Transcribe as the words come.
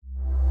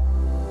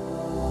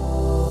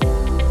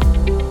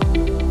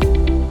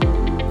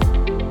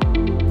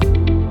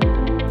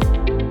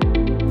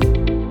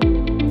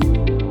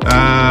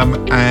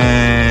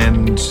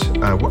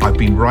I've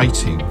been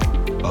writing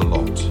a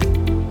lot.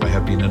 I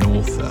have been an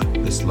author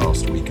this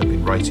last week. I've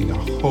been writing a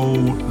whole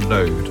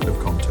load of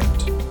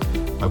content.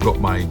 I've got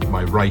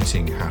my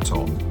writing hat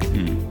on.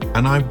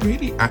 And I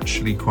really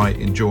actually quite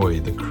enjoy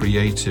the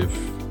creative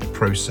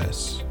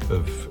process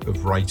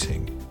of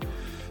writing.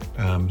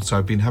 So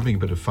I've been having a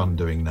bit of fun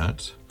doing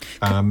that.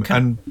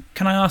 Can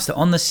I ask that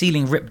on the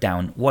ceiling rip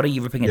down, what are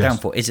you ripping it down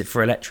for? Is it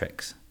for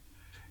electrics?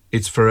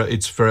 It's for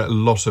a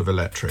lot of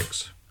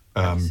electrics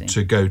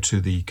to go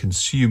to the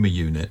consumer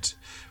unit,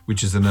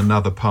 which is in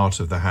another part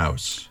of the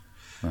house.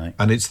 Right.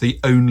 And it's the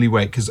only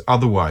way, because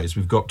otherwise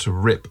we've got to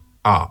rip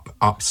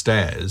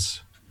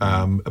upstairs,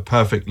 a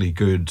perfectly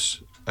good,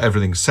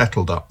 everything's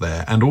settled up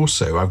there. And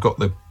also I've got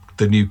the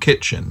new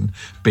kitchen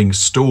being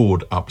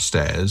stored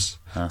upstairs,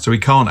 so we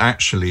can't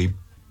actually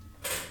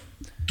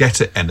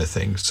get at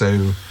anything.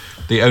 So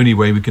the only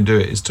way we can do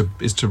it is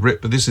to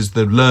rip. But this is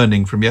the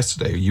learning from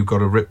yesterday. You've got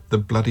to rip the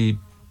bloody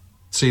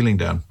ceiling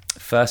down.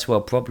 First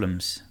world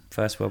problems.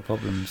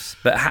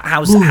 But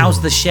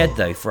how's the shed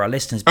though for our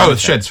listeners? Oh, the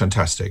shed's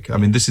fantastic. I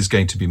mean, this is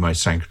going to be my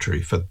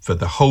sanctuary for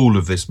the whole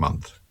of this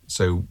month.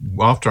 So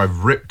after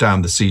I've ripped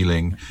down the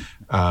ceiling,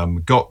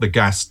 got the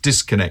gas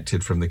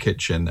disconnected from the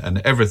kitchen, and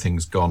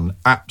everything's gone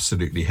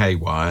absolutely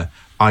haywire,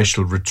 I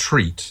shall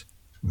retreat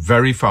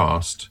very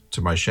fast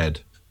to my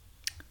shed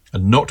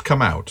and not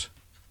come out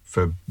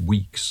for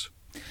weeks.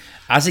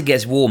 As it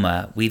gets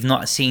warmer, we've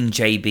not seen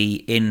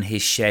JB in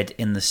his shed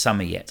in the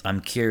summer yet.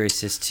 I'm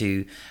curious as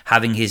to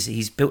having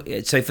he's built.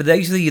 So for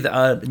those of you that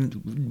are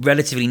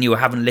relatively new or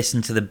haven't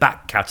listened to the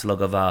back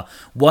catalogue of our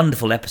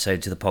wonderful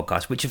episodes of the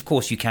podcast, which of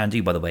course you can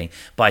do, by the way,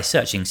 by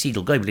searching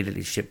Seedle Global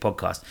Leadership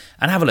Podcast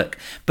and have a look.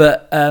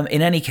 But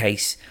in any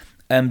case,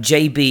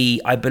 JB,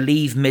 I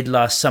believe mid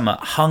last summer,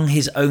 hung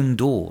his own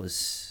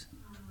doors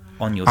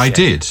on your shed. I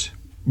did.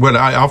 Well,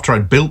 after I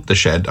built the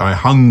shed, I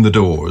hung the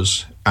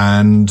doors,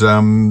 and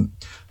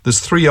there's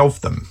 3 of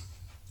them,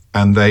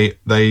 and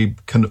they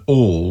can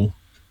all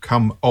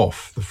come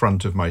off the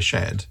front of my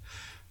shed,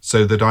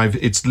 so that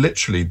it's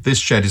literally, this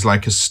shed is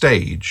like a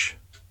stage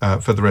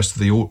for the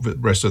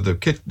rest of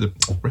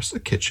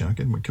the kitchen. I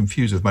get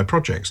confused with my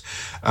projects.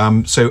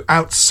 So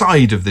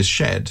outside of this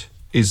shed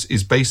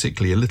is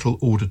basically a little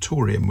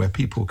auditorium where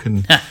people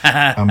can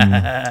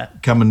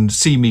come and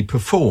see me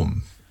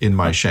perform in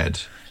my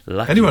shed.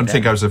 Anyone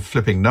think I was a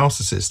flipping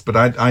narcissist, but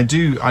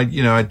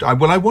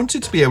I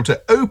wanted to be able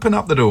to open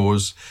up the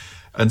doors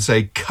and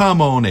say,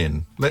 come on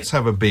in, let's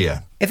have a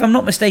beer. If I'm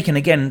not mistaken,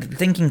 again,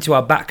 thinking to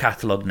our back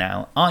catalogue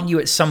now, aren't you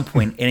at some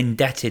point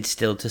indebted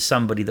still to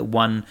somebody that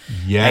won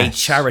a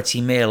charity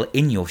meal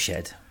in your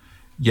shed?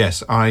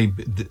 Yes,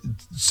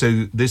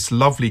 so this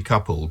lovely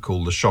couple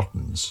called the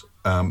Shottons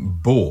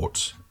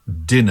bought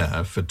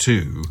dinner for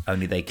 2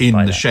 only they could in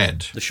buy the that.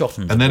 shed, the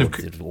Shottons, and then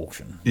of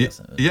auction. Yeah,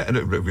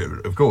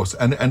 of course,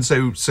 and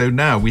so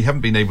now we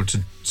haven't been able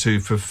to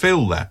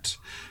fulfil that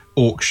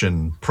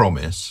auction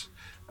promise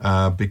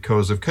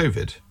because of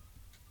COVID.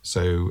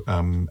 So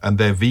and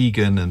they're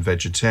vegan and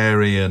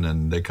vegetarian,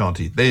 and they can't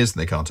eat this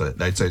and they can't eat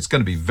that. So it's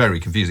going to be very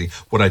confusing.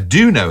 What I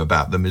do know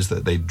about them is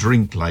that they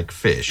drink like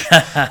fish.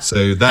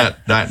 So that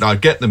I'll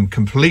get them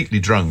completely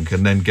drunk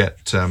and then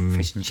get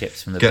fish and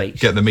chips from the beach.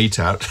 Get the meat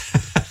out.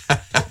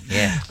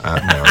 Yeah. No,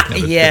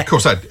 I'd never, of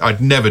course, I'd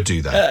never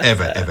do that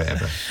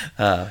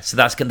ever. So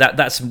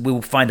that's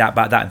we'll find out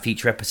about that in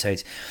future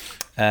episodes.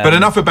 But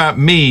enough about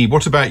me.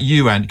 What about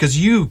you, Andy?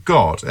 Because you've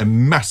got a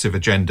massive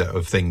agenda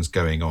of things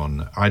going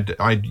on.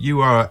 You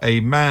are a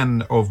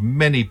man of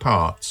many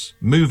parts,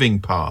 moving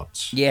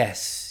parts.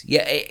 Yes.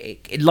 Yeah.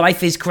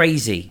 Life is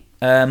crazy.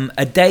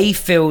 A day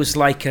feels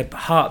like a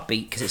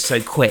heartbeat because it's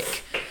so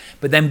quick.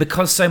 But then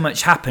because so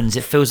much happens,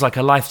 it feels like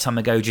a lifetime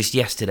ago just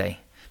yesterday,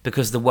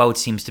 because the world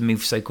seems to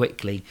move so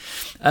quickly.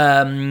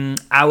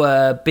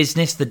 Our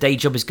business, the day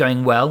job, is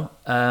going well.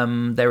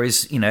 There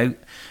is,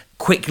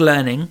 quick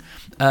learning.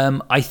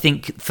 I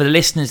think for the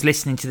listeners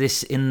listening to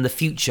this in the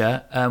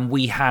future,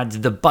 we had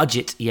the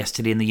budget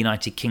yesterday in the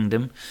United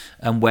Kingdom,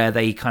 where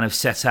they kind of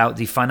set out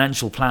the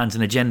financial plans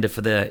and agenda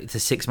for the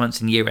 6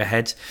 months and year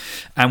ahead.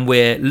 And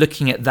we're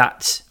looking at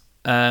that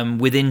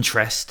with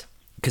interest,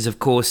 because, of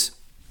course,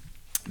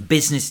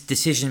 business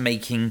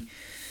decision-making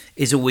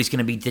is always going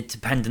to be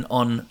dependent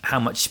on how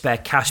much spare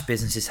cash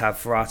businesses have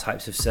for our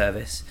types of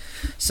service.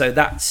 So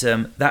that's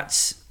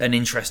an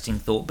interesting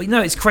thought. But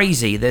it's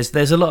crazy.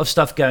 There's a lot of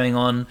stuff going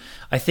on.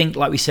 I think,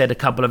 like we said a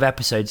couple of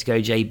episodes ago,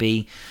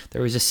 JB,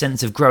 there is a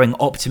sense of growing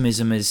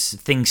optimism as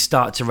things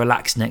start to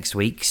relax next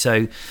week.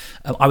 So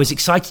I was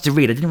excited to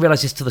read. I didn't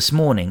realise this till this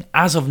morning.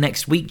 As of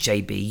next week,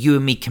 JB, you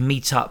and me can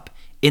meet up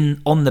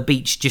on the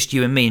beach, just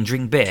you and me, and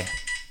drink beer.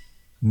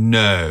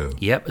 No.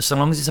 Yep, so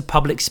long as it's a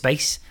public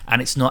space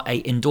and it's not a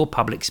indoor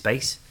public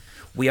space,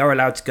 we are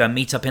allowed to go and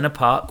meet up in a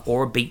park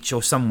or a beach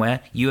or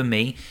somewhere, you and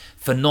me,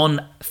 for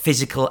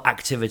non-physical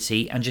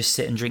activity and just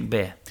sit and drink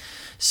beer.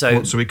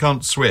 So we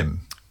can't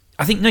swim?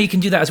 I think, no, you can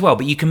do that as well,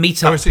 but you can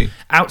meet up I see.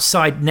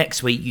 outside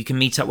next week. You can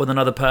meet up with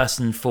another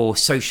person for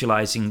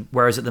socialising,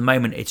 whereas at the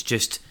moment it's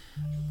just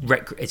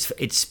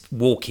it's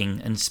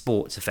walking and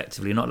sports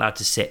effectively. You're not allowed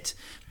to sit,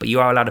 but you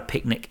are allowed to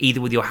picnic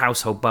either with your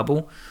household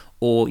bubble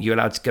or you're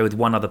allowed to go with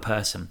one other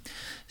person.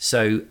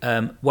 So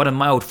one of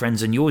my old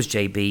friends and yours,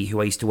 JB,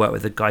 who I used to work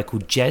with, a guy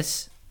called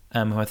Jez,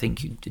 who I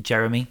think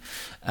Jeremy,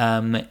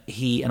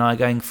 he and I are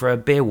going for a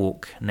beer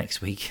walk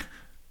next week.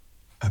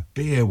 A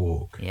beer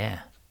walk? Yeah.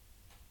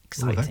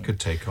 Exciting. Well, that could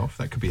take off.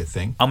 That could be a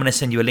thing. I'm going to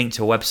send you a link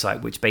to a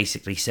website which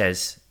basically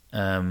says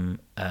how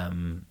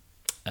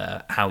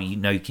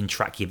you can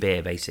track your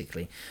beer,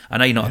 basically. I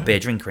know you're not a beer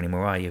drinker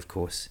anymore, are you, of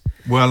course?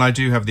 Well, I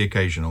do have the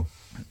occasional.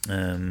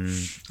 I'm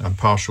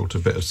partial to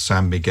a bit of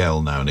San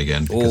Miguel now and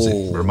again because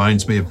it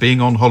reminds me of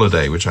being on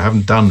holiday, which I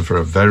haven't done for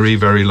a very,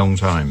 very long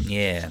time.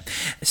 Yeah.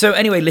 So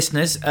anyway,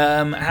 listeners,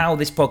 how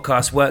this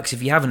podcast works,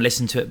 if you haven't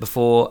listened to it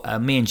before,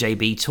 me and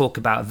JB talk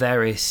about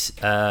various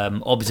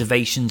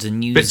observations and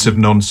news. Bits of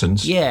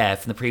nonsense. Yeah,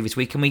 from the previous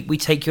week. And we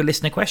take your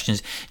listener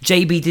questions.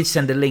 JB did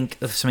send a link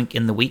of something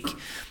in the week.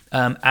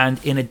 And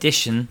in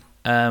addition...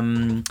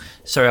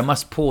 sorry, I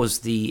must pause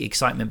the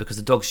excitement because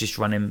the dog's just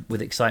running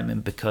with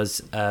excitement because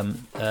one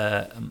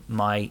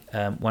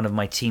of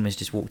my team has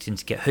just walked in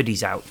to get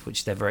hoodies out,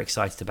 which they're very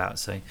excited about.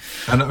 So,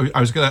 and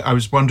I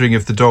was wondering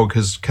if the dog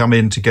has come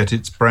in to get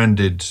its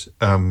branded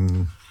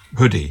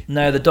hoodie.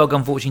 No, the dog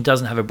unfortunately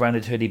doesn't have a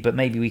branded hoodie, but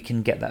maybe we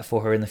can get that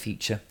for her in the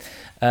future.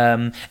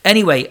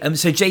 Anyway,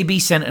 so JB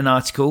sent an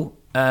article.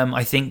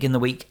 I think in the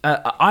week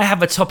I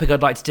have a topic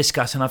I'd like to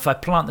discuss, and if I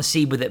plant the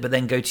seed with it but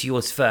then go to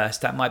yours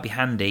first, that might be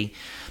handy.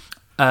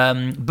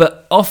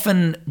 But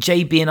often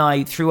JB and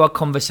I, through our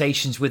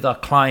conversations with our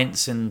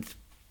clients and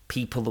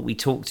people that we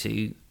talk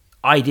to,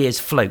 ideas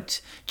float.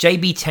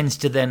 JB tends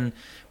to then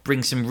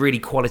bring some really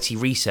quality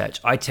research.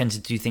 I tend to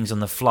do things on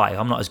the fly.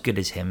 I'm not as good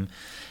as him.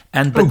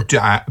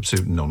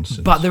 Absolute nonsense.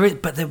 But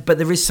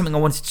there is something I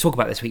wanted to talk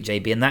about this week,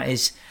 JB, and that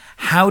is,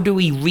 how do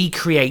we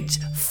recreate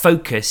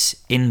focus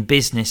in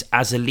business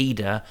as a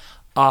leader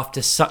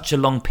after such a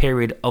long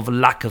period of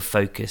lack of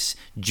focus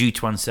due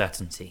to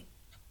uncertainty?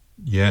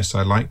 Yes,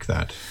 I like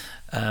that.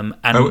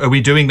 Are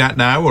we doing that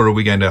now, or are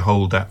we going to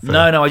hold that for...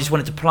 No, I just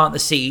wanted to plant the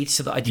seed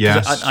so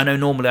that I know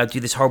normally I do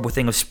this horrible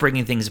thing of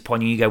springing things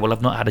upon you. You go, well,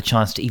 I've not had a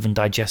chance to even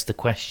digest the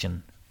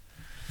question.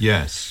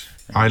 Yes.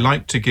 I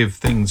like to give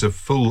things a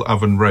full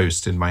oven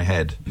roast in my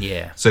head.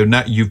 Yeah. So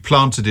now you've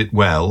planted it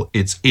well,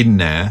 it's in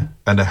there,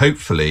 and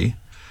hopefully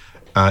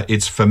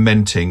it's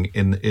fermenting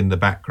in the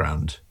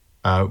background.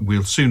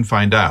 We'll soon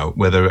find out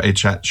whether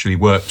it's actually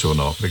worked or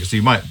not, because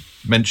you might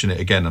mention it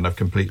again and I've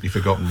completely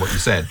forgotten what you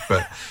said,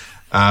 but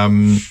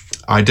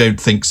I don't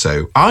think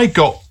so. I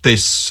got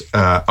this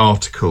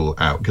article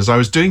out because I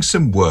was doing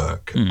some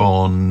work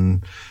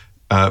on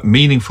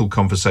meaningful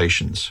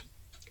conversations,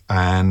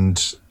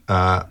 and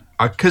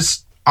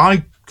because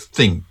I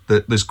think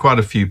that there's quite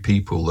a few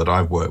people that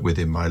I've worked with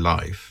in my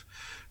life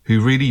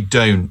who really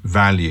don't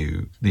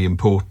value the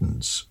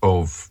importance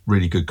of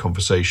really good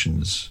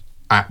conversations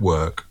at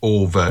work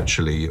or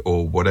virtually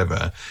or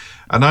whatever.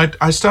 And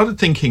I started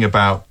thinking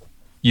about,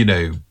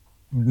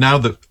 now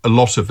that a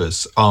lot of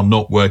us are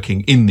not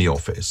working in the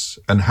office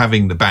and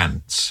having the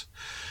bants,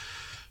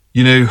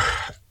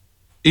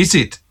 is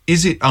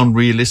it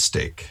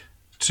unrealistic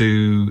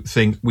to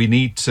think we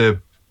need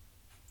to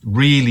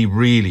really,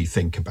 really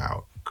think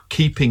about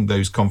keeping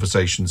those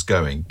conversations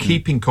going,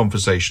 keeping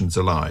conversations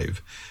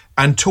alive,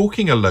 and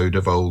talking a load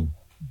of old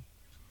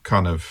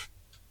kind of,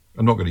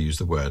 I'm not going to use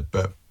the word,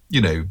 but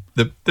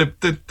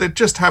they're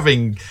just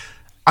having,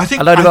 I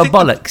think, a load of old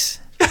bollocks.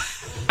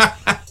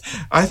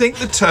 I think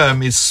the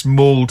term is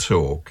small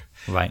talk,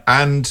 right?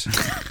 And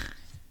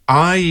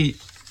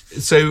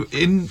so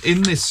in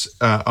this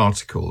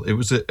article, it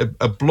was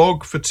a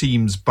blog for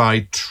teams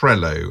by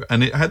Trello,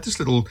 and it had this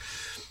little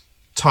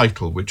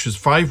title, which was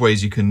 5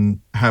 ways you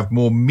can have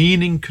more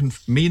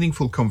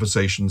meaningful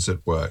conversations at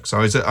work. So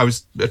I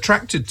was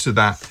attracted to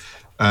that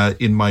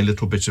in my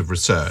little bit of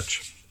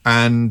research.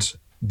 And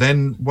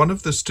then one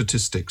of the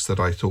statistics that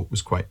I thought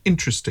was quite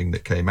interesting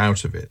that came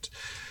out of it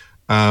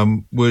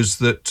was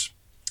that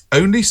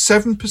only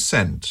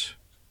 7%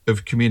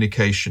 of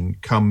communication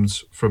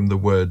comes from the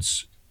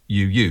words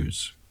you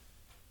use.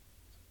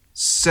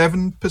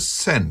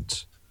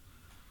 7%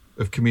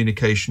 of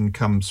communication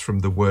comes from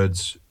the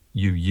words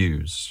you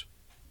use.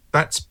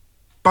 That's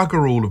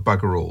bugger all of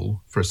bugger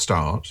all for a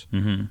start.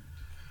 Mm-hmm.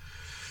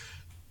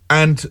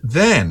 And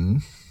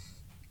then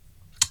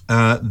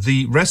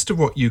the rest of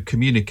what you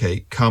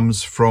communicate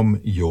comes from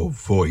your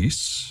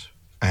voice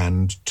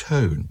and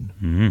tone.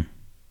 Mm-hmm.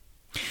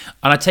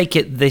 And I take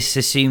it this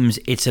assumes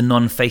it's a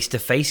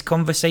non-face-to-face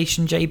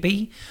conversation,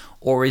 JB?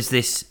 Or is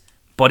this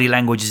body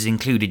language is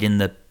included in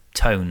the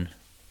tone?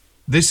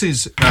 This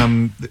is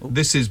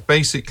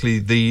basically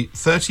the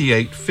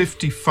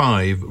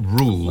 3855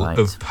 rule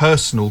of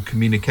personal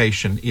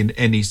communication in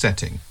any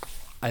setting.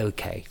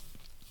 Okay.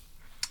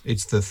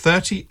 It's the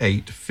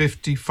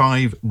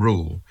 3855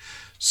 rule.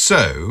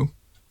 So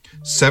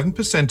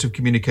 7% of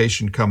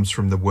communication comes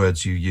from the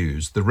words you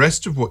use. The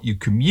rest of what you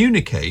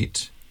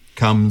communicate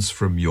comes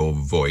from your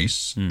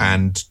voice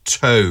and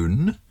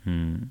tone,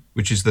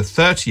 which is the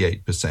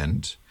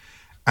 38%.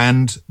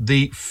 And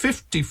the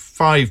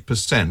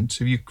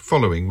 55%, are you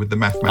following with the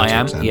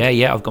mathematics? I am.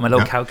 Yeah. I've got my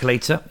little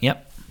calculator.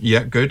 Yep.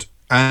 Yeah, good.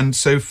 And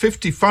so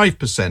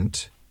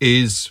 55%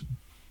 is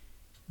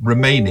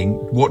remaining.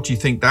 What do you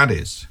think that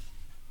is?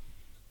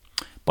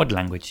 Body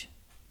language.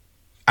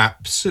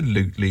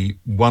 Absolutely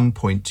 1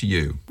 point to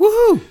you.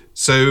 Woohoo!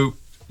 So,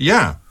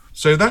 yeah.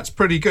 So that's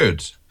pretty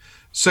good.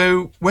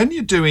 So when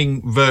you're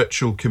doing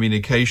virtual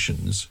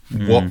communications,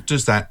 what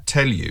does that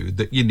tell you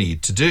that you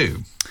need to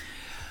do?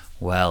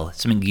 Well,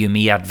 it's something you and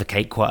me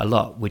advocate quite a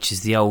lot, which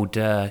is the old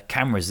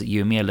cameras that you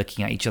and me are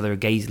looking at each other,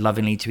 gaze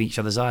lovingly to each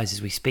other's eyes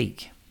as we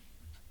speak.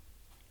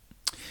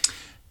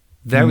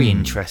 Very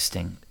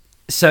interesting.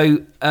 So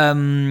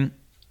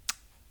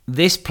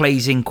this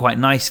plays in quite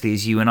nicely,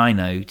 as you and I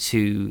know,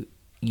 to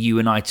you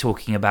and I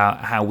talking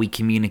about how we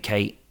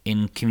communicate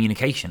in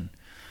communication.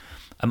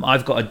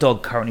 I've got a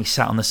dog currently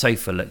sat on the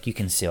sofa. Look, you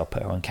can see. I'll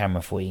put her on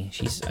camera for you.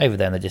 She's over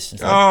there in the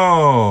distance.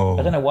 Oh!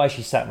 I don't know why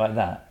she's sat like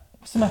that.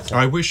 What's the matter?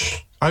 I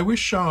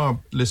wish our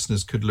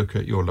listeners could look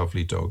at your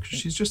lovely dog.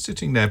 She's just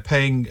sitting there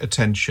paying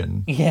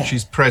attention. Yeah.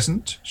 She's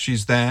present.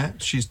 She's there.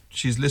 She's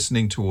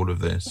listening to all of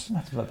this.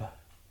 What's the matter,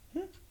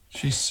 Bubba?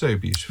 She's so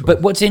beautiful.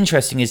 But what's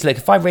interesting is, look,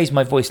 if I raise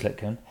my voice, look,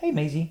 going, hey,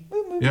 Maisie.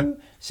 Woo, woo, Yeah. woo.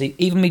 See,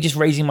 even me just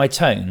raising my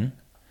tone,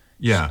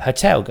 her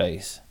tail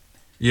goes.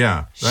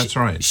 Yeah, that's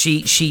right.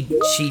 She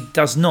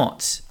does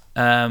not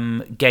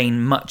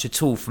gain much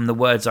at all from the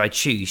words I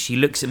choose. She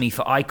looks at me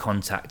for eye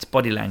contact,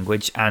 body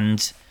language,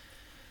 and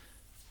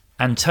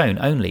tone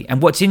only.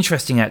 And what's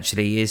interesting,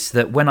 actually, is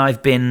that when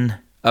I've been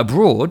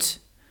abroad,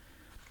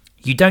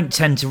 you don't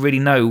tend to really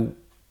know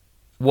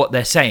what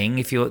they're saying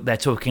if they're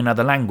talking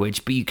another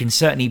language, but you can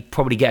certainly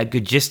probably get a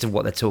good gist of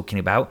what they're talking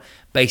about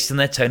based on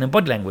their tone and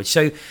body language.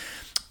 So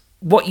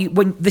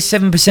when the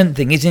 7%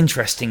 thing is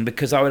interesting,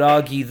 because I would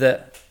argue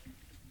that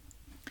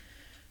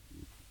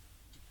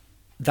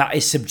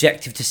is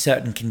subjective to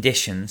certain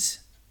conditions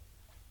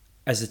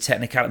as a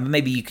technicality.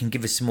 Maybe you can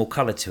give us some more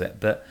colour to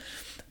it, but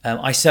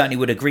I certainly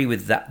would agree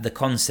with that, the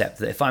concept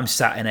that if I'm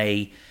sat in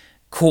a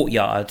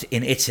courtyard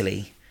in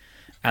Italy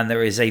and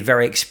there is a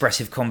very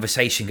expressive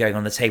conversation going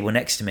on the table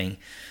next to me,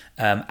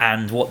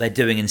 and what they're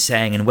doing and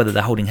saying, and whether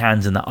they're holding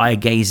hands and they're eye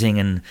gazing,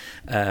 and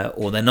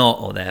or they're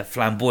not, or they're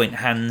flamboyant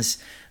hands,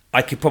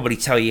 I could probably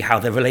tell you how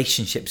their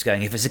relationship's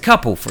going if it's a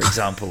couple, for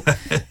example.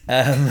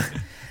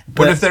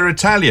 But if they're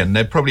Italian,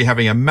 they're probably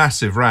having a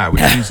massive row,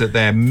 which means that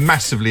they're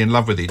massively in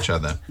love with each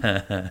other.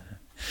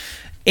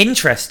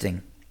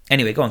 Interesting.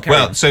 Anyway, go on, carry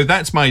on. So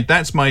that's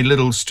my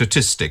little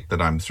statistic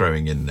that I'm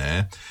throwing in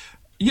there.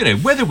 You know,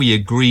 whether we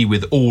agree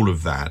with all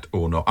of that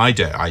or not, I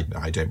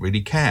don't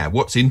really care.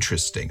 What's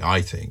interesting,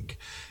 I think,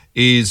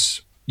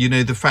 is, you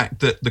know, the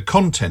fact that the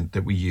content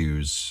that we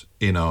use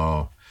in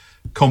our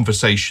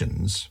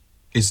conversations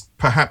is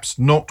perhaps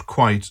not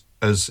quite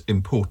as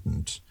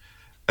important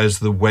as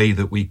the way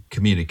that we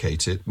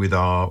communicate it with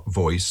our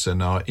voice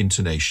and our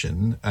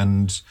intonation.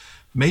 And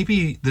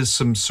maybe there's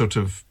some sort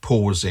of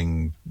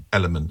pausing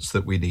elements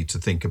that we need to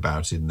think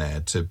about in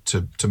there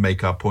to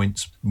make our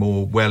points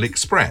more well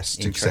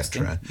expressed,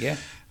 etc. Yeah.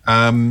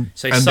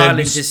 So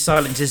silence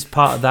is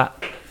part of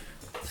that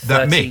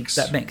mix.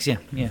 That mix, yeah.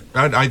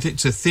 I think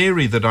it's a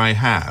theory that I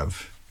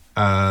have,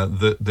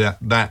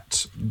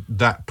 that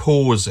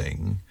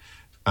pausing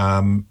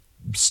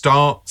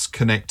starts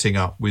connecting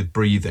up with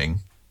breathing,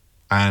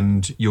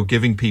 and you're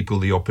giving people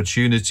the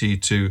opportunity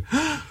to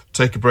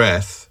take a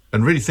breath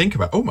and really think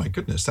about, oh my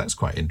goodness, that's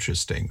quite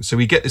interesting. So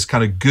we get this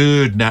kind of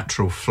good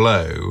natural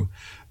flow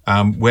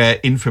where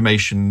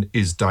information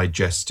is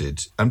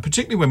digested. And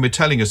particularly when we're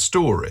telling a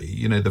story,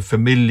 you know, the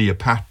familiar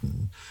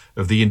pattern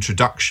of the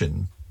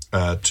introduction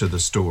to the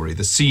story,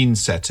 the scene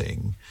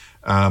setting,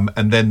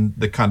 and then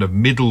the kind of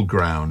middle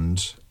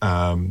ground,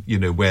 you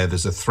know, where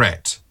there's a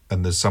threat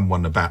and there's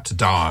someone about to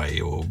die,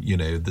 or, you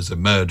know, there's a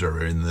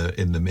murderer in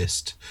the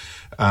mist.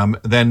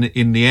 Then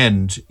in the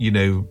end, you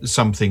know,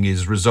 something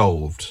is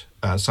resolved.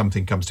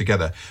 Something comes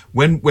together.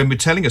 When we're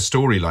telling a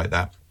story like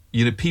that,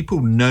 you know,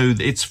 people know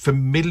that it's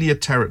familiar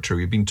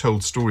territory. We've been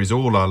told stories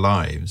all our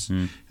lives.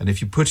 And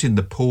if you put in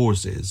the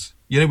pauses,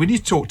 you know, when you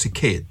talk to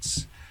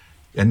kids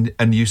and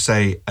you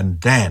say, and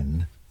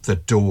then the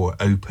door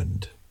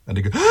opened, and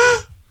they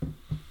go,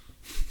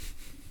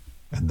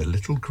 and the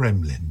little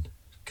gremlin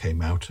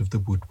came out of the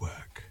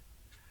woodwork,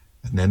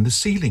 and then the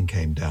ceiling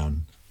came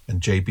down, and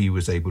JB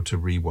was able to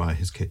rewire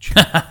his kitchen.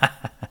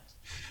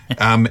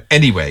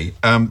 Anyway,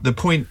 the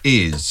point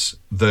is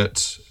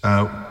that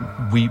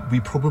we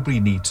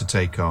probably need to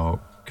take our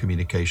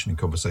communication and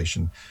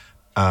conversation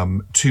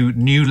to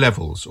new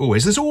levels.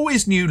 There's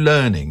always new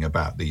learning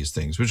about these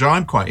things, which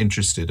I'm quite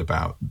interested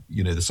about.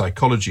 You know, the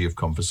psychology of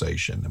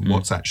conversation and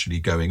what's actually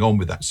going on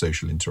with that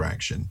social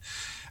interaction.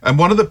 And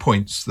one of the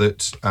points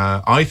that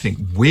I think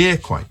we're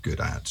quite good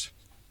at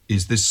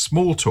is this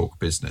small talk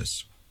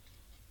business.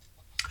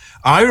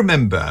 I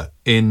remember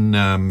in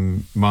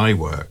my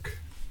work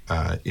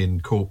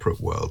in corporate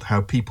world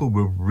how people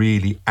were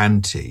really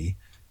anti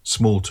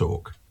small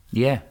talk.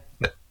 Yeah.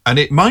 And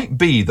it might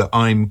be that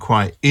I'm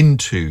quite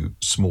into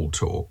small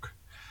talk,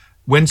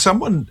 when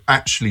someone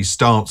actually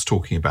starts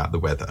talking about the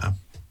weather,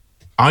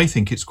 I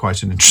think it's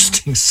quite an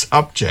interesting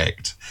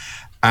subject.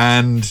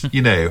 And,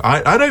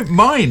 I don't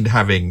mind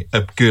having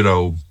a good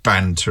old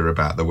banter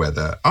about the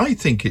weather. I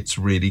think it's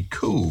really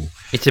cool.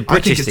 It's a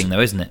British thing,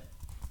 though, isn't it?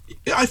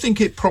 I think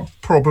it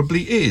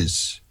probably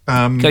is.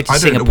 You go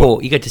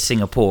to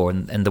Singapore,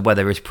 and the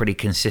weather is pretty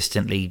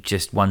consistently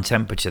just one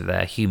temperature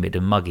there, humid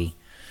and muggy.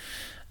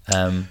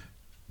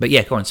 But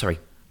yeah, go on, sorry.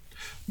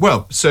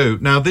 Well, so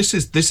now this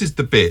is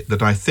the bit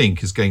that I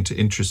think is going to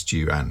interest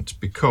you, Ant,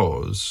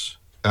 because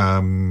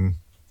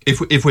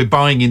if we're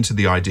buying into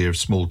the idea of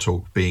small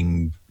talk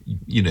being,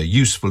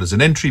 useful as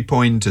an entry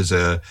point, as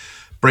a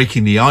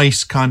breaking the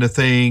ice kind of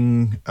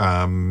thing,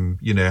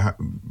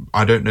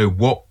 I don't know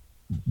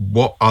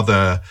what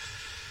other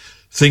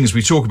things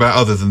we talk about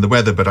other than the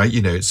weather, but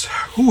it's,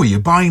 are you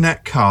buying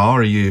that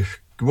car?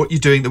 What are you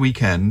doing the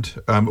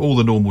weekend? All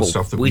the normal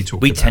stuff that we talk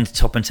about. We tend to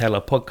top and tail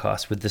our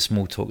podcast with the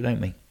small talk,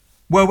 don't we?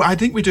 Well, I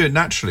think we do it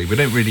naturally. We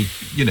don't really,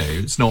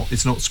 it's not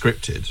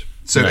scripted.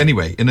 So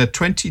anyway, in a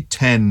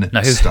 2010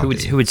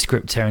 study... Who would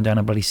script tearing down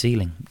a bloody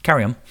ceiling?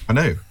 Carry on. I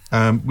know.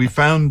 We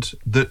found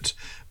that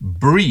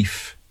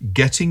brief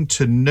getting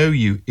to know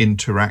you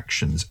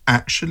interactions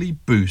actually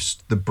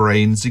boost the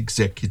brain's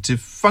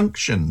executive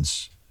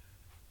functions.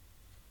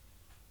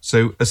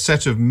 So a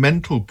set of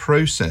mental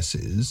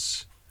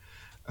processes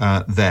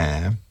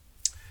there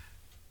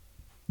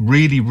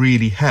really,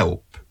 really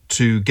help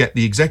to get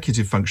the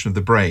executive function of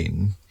the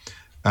brain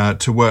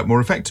to work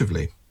more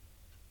effectively.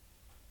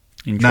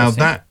 Now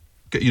that,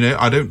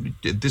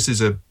 this is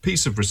a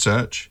piece of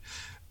research.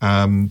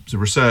 It's a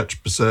research,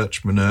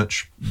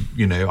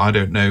 I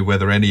don't know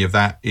whether any of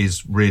that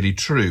is really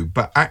true,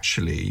 but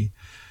actually,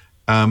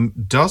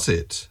 does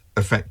it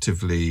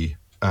effectively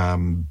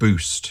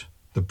boost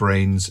the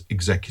brain's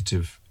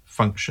executive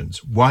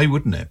functions? Why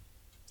wouldn't it?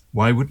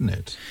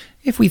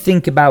 If we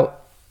think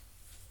about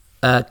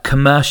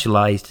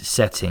commercialized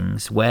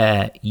settings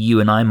where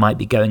you and I might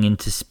be going in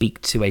to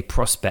speak to a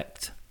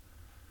prospect,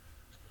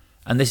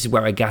 and this is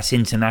where I guess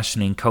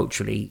internationally and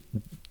culturally,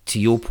 to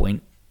your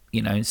point,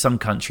 in some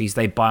countries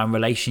they buy on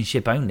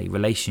relationship only,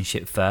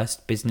 relationship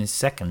first, business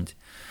second.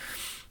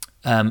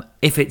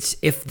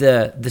 If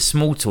the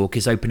small talk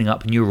is opening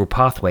up neural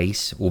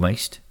pathways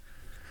almost,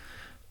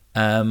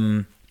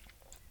 that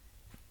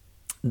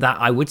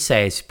I would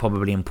say is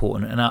probably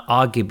important. And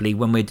arguably,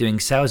 when we're doing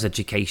sales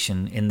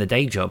education in the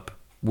day job,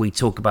 we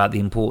talk about the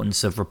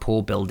importance of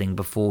rapport building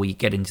before you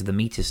get into the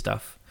meter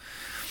stuff.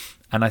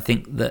 And I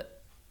think that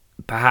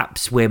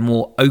perhaps we're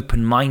more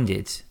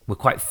open-minded. We're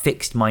quite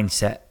fixed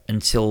mindset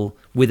until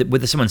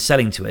with someone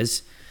selling to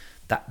us,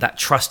 that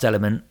trust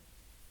element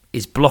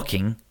is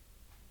blocking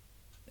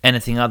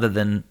anything other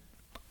than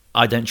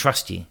I don't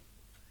trust you.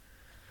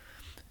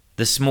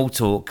 The small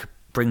talk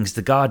brings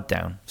the guard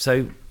down.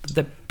 So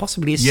there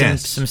possibly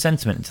is some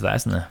sentiment to that,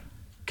 isn't there?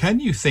 Can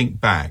you think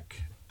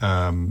back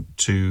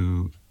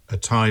to a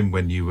time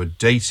when you were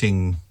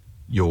dating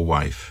your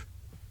wife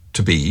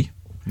to be?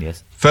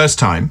 Yes. First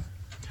time,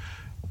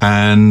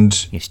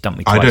 and you stumped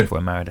me twice before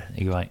I married her.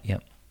 You're right.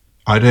 Yep.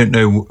 I don't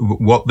know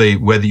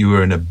whether you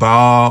were in a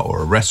bar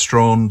or a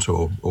restaurant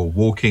or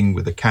walking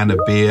with a can of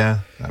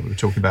beer that we were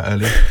talking about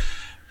earlier.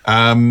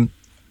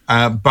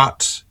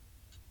 But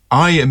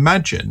I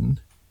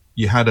imagine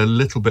you had a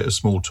little bit of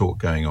small talk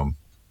going on.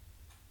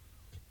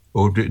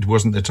 Or it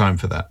wasn't the time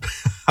for that.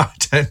 I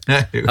don't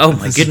know. Oh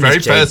my goodness, very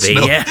JB,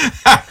 personal. Yeah.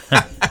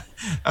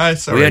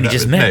 Sorry, we only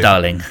just met,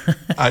 darling.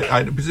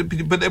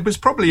 But there was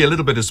probably a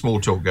little bit of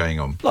small talk going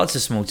on. Lots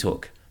of small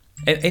talk.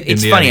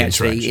 It's funny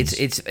actually.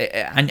 It's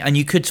and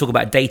you could talk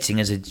about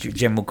dating as a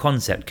general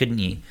concept, couldn't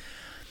you?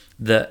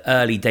 The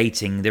early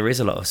dating, there is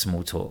a lot of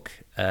small talk,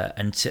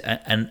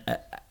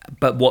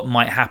 but what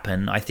might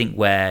happen, I think,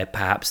 where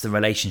perhaps the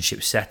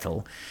relationships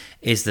settle,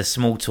 is the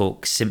small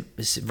talk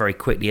very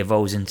quickly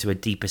evolves into a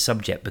deeper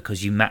subject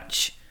because you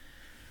match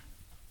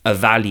a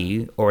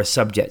value or a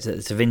subject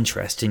that's of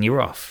interest, and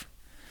you're off.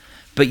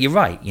 But you're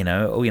right,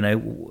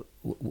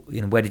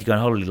 where did you go on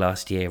holiday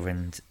last year,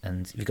 and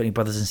have you got any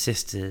brothers and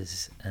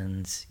sisters,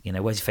 and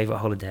where's your favourite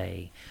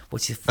holiday?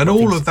 And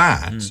all of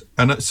that.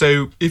 And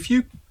so if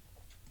you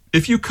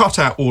cut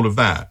out all of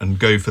that and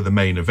go for the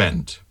main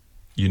event,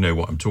 you know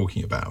what I'm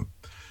talking about,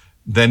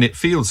 then it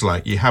feels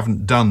like you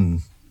haven't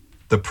done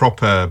the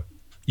proper,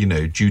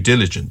 due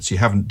diligence. You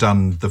haven't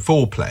done the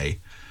foreplay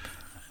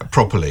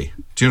properly.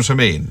 Do you know what I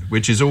mean?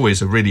 Which is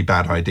always a really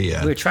bad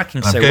idea. We're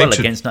tracking so well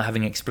against not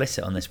having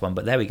explicit on this one,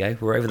 but there we go.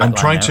 We're over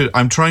that line now.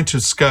 I'm trying to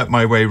skirt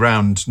my way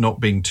around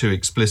not being too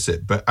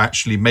explicit, but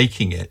actually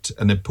making it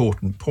an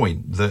important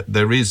point that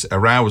there is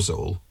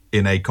arousal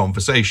in a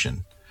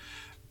conversation.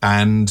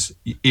 And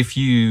if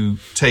you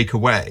take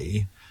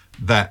away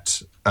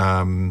that,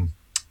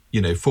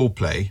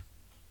 foreplay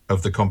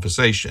of the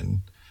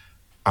conversation,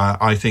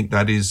 I think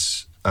that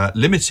is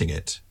limiting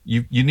it.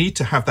 You need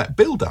to have that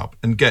build up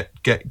and get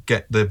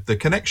the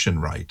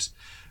connection right.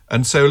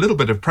 And so a little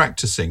bit of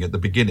practicing at the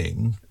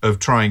beginning of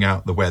trying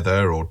out the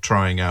weather or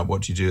trying out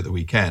what you do at the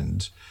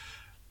weekend,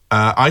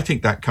 I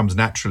think that comes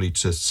naturally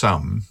to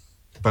some,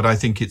 but I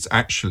think it's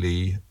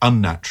actually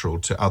unnatural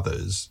to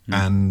others.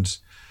 And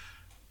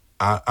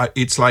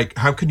it's like,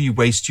 how can you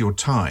waste your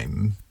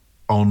time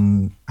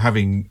on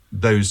having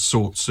those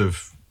sorts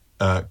of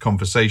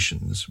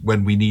conversations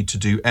when we need to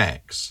do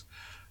X?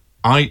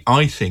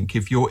 I think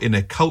if you're in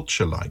a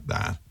culture like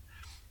that,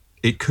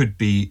 it could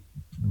be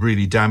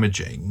really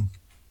damaging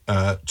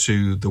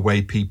to the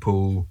way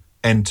people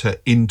enter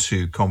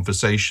into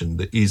conversation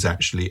that is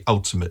actually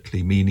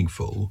ultimately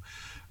meaningful.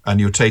 And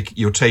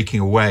you're taking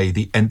away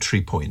the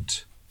entry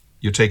point.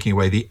 You're taking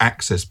away the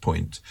access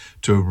point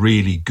to a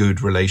really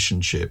good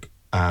relationship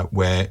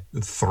where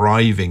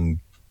thriving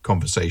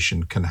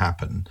conversation can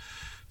happen.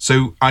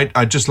 So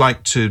I'd just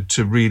like to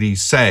really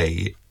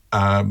say,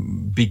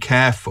 be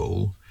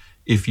careful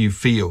if you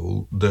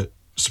feel that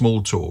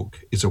small talk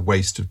is a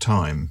waste of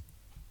time.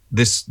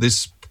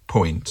 This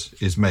point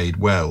is made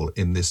well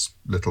in this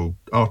little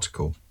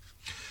article.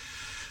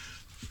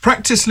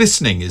 Practice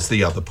listening is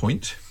the other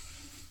point.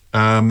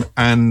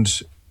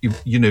 And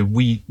you know,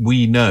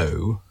 we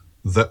know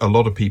that a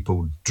lot of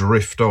people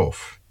drift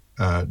off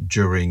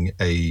during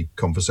a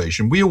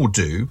conversation. We all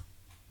do.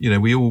 You know,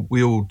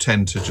 we all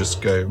tend to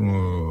just go,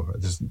 oh,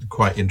 this isn't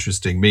quite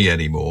interesting me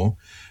anymore,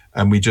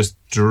 and we just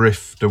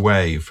drift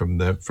away from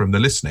the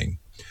listening.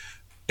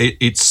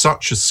 It's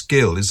such a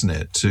skill, isn't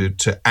it,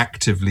 to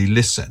actively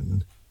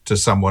listen to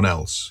someone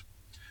else,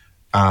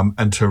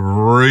 and to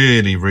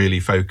really,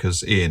 really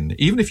focus in,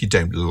 even if you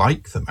don't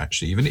like them,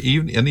 actually,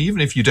 even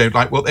if you don't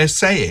like what they're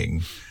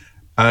saying,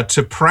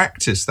 to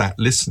practice that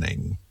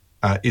listening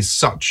is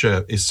such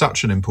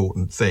an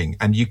important thing,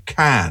 and you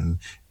can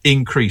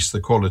increase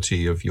the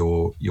quality of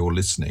your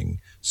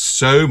listening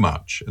so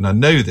much. And I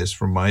know this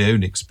from my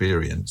own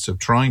experience of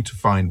trying to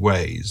find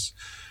ways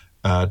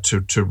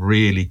to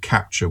really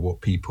capture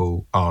what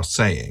people are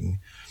saying.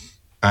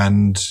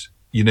 And,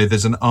 you know,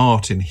 there's an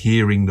art in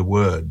hearing the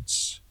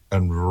words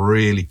and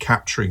really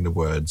capturing the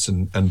words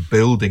and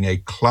building a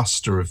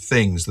cluster of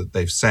things that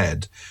they've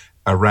said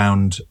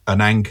around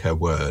an anchor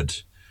word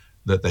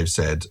that they've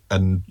said.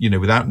 And, you know,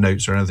 without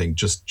notes or anything,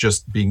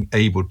 just being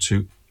able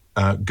to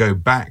go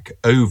back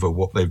over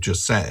what they've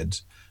just said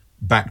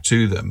back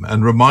to them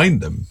and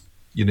remind them.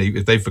 You know,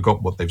 if they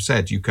forgot what they've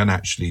said, you can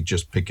actually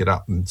just pick it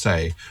up and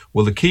say,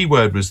 well, the key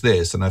word was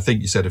this, and I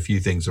think you said a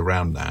few things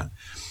around that.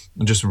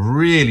 And just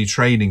really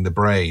training the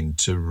brain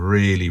to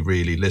really,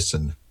 really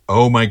listen.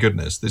 Oh my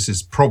goodness, this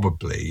is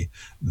probably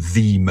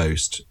the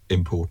most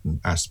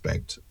important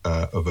aspect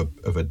of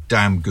a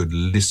damn good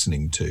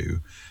listening to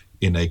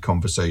in a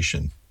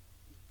conversation.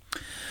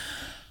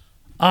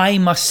 I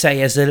must say,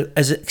 you're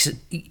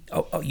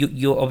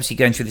obviously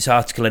going through this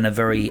article in a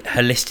very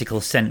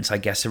holistical sense, I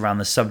guess, around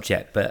the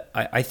subject. But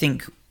I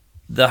think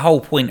the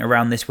whole point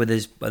around this, with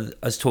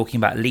us talking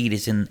about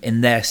leaders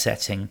in their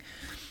setting,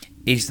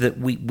 is that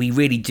we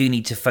really do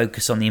need to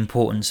focus on the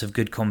importance of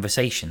good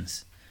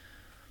conversations.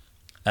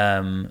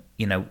 You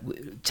know,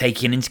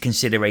 taking into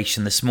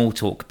consideration the small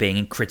talk being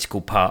a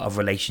critical part of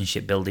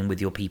relationship building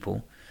with your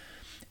people.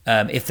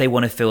 If they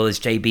want to feel, as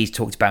JB's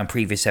talked about in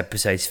previous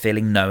episodes,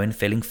 feeling known,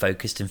 feeling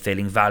focused and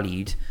feeling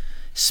valued,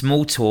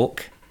 small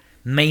talk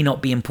may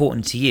not be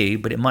important to you,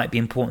 but it might be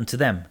important to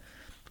them.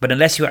 But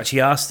unless you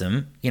actually ask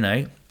them, you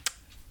know,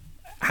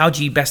 how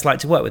do you best like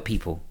to work with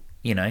people,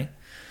 you know?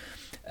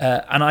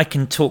 And I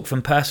can talk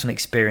from personal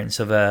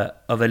experience of a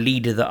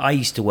leader that I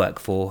used to work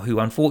for, who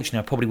unfortunately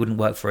I probably wouldn't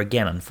work for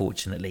again,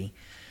 unfortunately.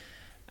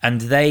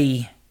 And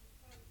they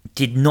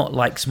did not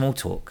like small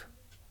talk.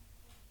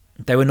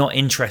 They were not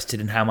interested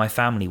in how my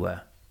family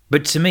were.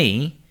 But to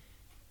me,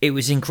 it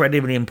was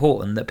incredibly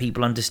important that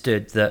people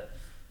understood that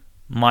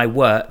my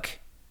work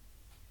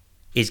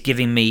is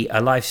giving me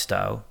a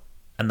lifestyle,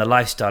 and the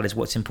lifestyle is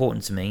what's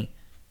important to me.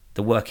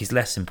 The work is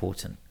less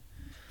important.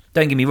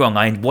 Don't get me wrong,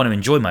 I want to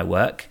enjoy my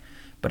work,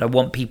 but I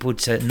want people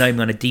to know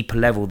me on a deeper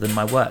level than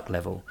my work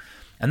level.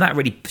 And that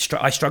really,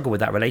 I struggle with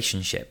that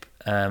relationship.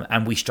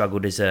 And we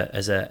struggled as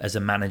a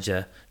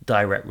manager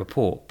direct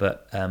report,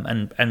 but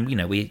and you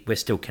know, we're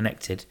still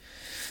connected,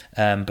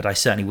 but I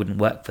certainly wouldn't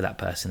work for that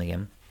person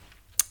again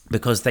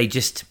because they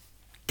just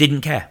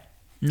didn't care,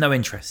 no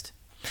interest.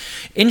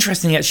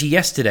 Interestingly, actually,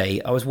 yesterday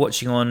I was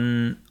watching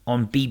on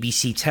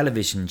BBC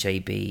television.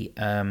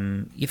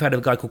 JB, you've heard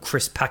of a guy called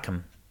Chris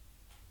Packham?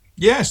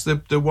 Yes,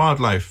 the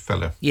wildlife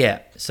fella. Yeah,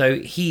 so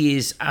he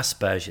is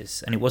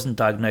Asperger's, and it wasn't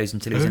diagnosed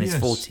until he was in his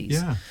 40s.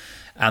 Yeah.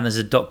 And there's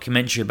a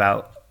documentary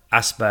about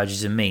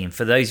Asperger's and me. And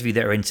for those of you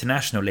that are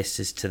international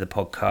listeners to the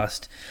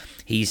podcast,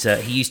 he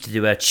used to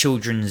do a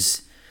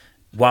children's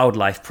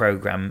wildlife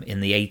program in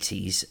the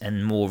 80s,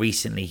 and more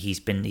recently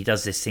he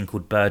does this thing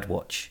called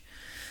Birdwatch.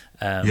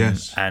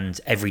 Yes.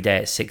 And every day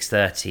at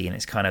 6:30, and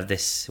it's kind of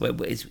this.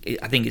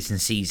 I think it's in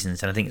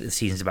seasons, and I think the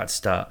season's about to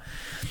start.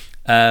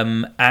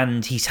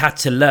 And he's had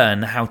to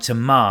learn how to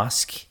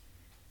mask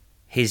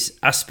his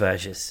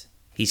Asperger's.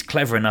 He's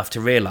clever enough to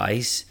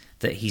realise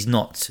that he's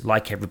not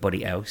like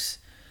everybody else,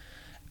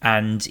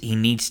 and he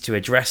needs to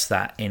address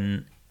that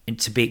in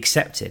to be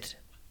accepted.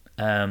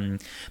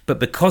 But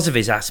because of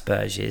his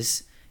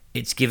Asperger's,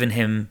 it's given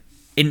him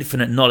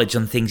infinite knowledge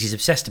on things he's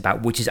obsessed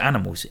about, which is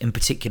animals, in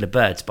particular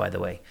birds, by the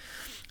way,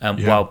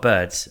 wild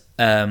birds.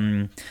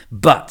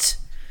 But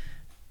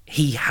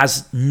he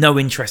has no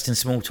interest in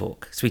small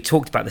talk. So we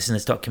talked about this in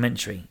this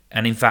documentary.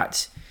 And in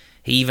fact,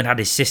 he even had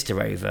his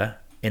sister over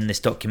in this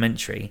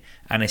documentary,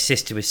 and his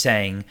sister was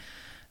saying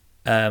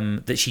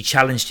that she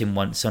challenged him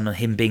once on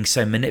him being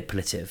so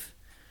manipulative.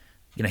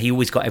 You know, he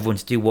always got everyone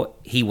to do what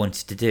he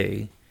wanted to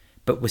do,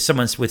 but with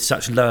someone with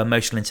such low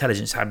emotional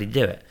intelligence, how did he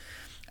do it?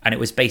 And it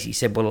was basically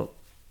said, well,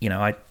 you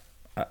know,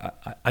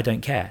 I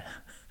don't care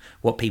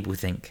what people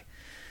think.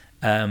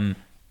 And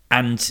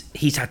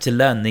he's had to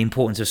learn the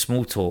importance of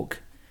small talk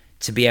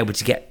to be able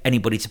to get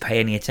anybody to pay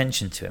any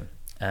attention to him.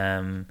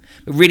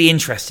 But really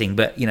interesting.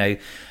 But, you know,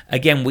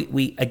 again,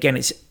 we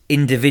it's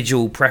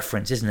individual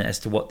preference, isn't it, as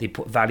to what the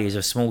values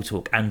of small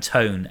talk and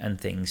tone and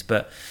things.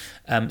 But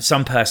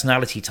some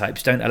personality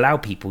types don't allow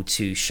people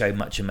to show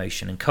much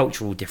emotion, and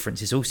cultural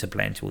differences also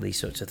play into all these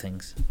sorts of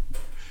things.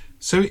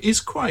 So it is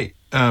quite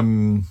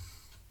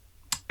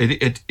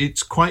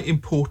it's quite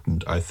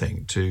important, I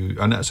think,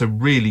 and that's a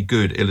really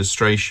good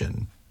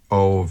illustration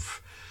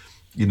of,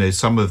 you know,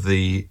 some of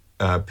the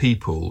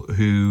people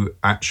who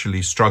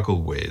actually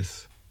struggle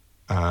with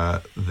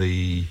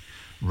the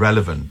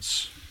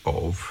relevance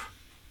of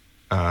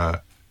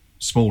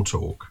small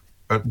talk,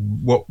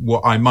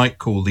 what I might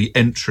call the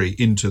entry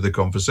into the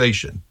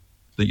conversation,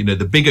 that, you know,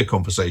 the bigger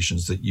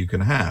conversations that you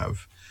can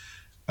have.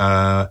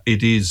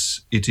 It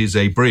is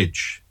a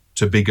bridge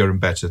to bigger and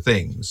better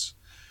things,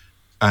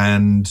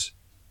 and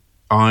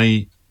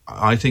I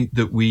think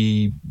that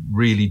we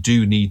really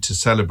do need to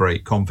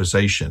celebrate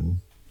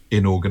conversation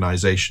in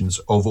organizations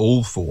of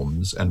all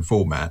forms and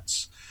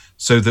formats,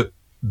 so that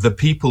the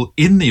people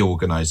in the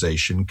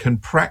organization can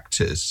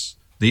practice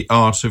the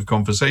art of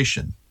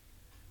conversation.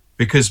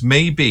 Because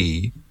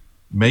maybe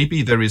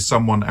there is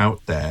someone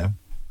out there,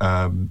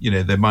 you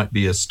know, there might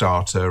be a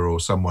starter or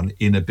someone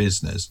in a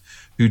business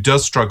who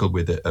does struggle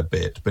with it a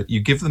bit, but you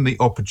give them the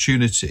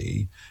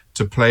opportunity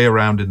to play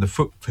around in the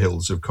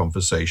foothills of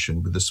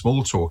conversation with the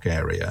small talk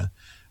area,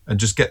 and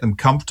just get them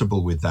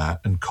comfortable with that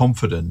and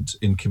confident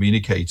in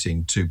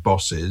communicating to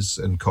bosses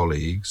and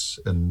colleagues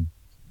and,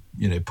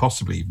 you know,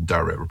 possibly even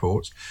direct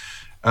reports.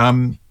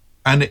 And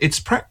it's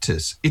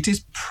practice. It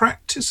is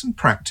practice and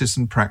practice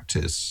and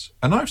practice.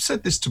 And I've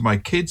said this to my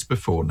kids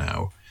before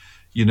now,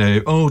 you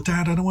know, oh,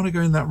 Dad, I don't want to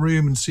go in that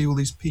room and see all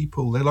these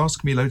people. They'll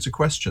ask me loads of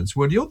questions.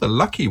 Well, you're the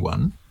lucky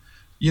one,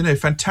 you know,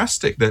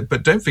 fantastic.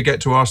 But don't forget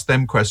to ask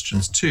them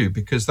questions too,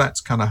 because that's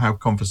kind of how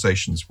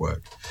conversations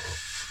work.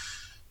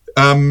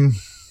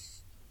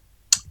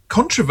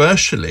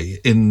 Controversially,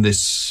 in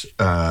this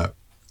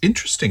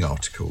interesting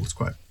article, it's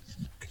quite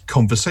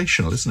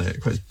conversational, isn't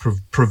it? Quite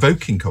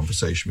provoking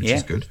conversation, which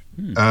is good.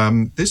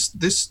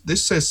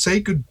 This says, say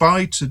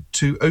goodbye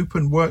to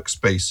open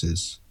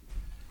workspaces,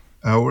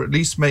 or at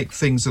least make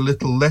things a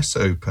little less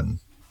open.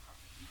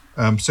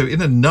 So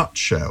in a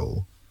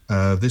nutshell,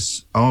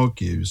 this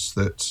argues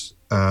that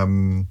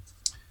some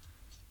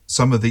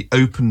of the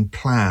open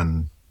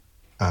plan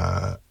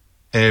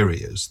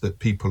areas that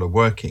people are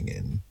working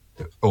in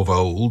of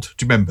old,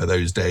 do you remember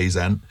those days,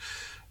 Ant?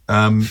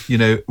 You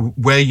know,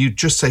 where you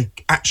just say,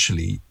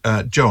 actually,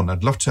 John,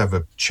 I'd love to have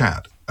a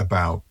chat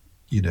about,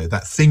 you know,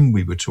 that thing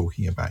we were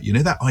talking about, you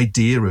know, that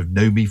idea of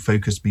know me,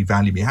 focus me,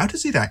 value me. How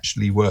does it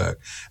actually work?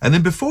 And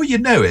then before you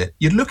know it,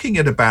 you're looking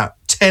at about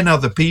 10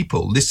 other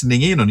people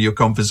listening in on your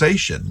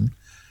conversation,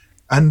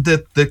 and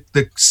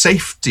the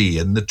safety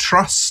and the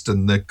trust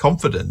and the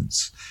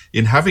confidence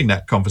in having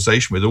that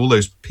conversation with all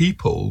those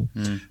people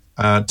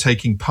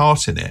taking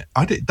part in it.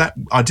 I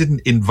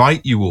didn't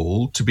invite you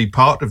all to be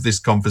part of this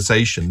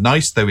conversation,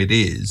 nice though it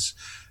is.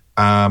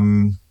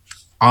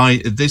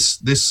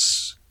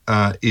 This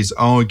is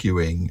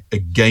arguing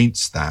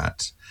against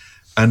that,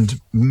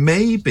 and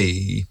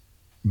maybe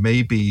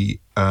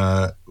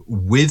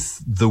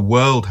with the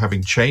world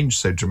having changed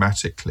so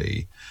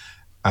dramatically,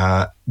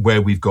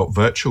 where we've got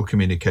virtual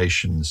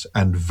communications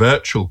and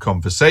virtual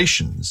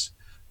conversations,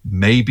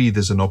 maybe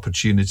there's an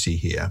opportunity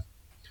here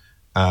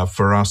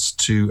for us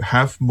to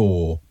have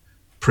more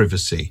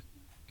privacy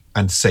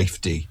and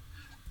safety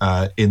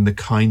in the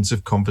kinds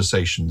of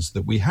conversations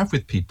that we have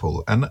with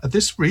people. And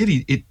this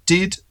really, it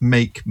did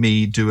make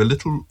me do a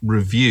little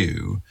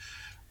review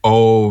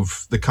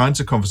of the kinds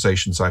of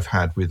conversations I've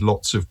had with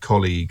lots of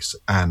colleagues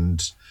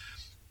and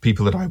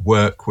people that I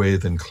work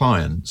with and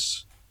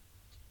clients.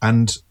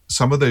 And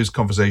some of those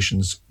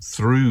conversations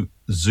through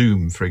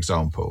Zoom, for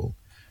example,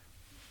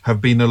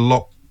 have been a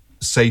lot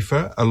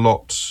safer, a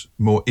lot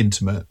more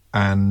intimate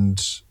and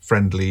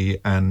friendly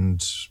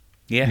and,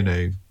 you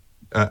know,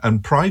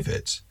 and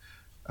private,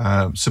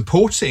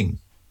 supporting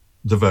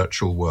the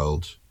virtual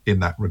world in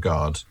that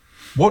regard.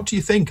 What do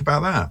you think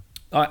about that?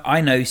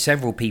 I know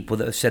several people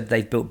that have said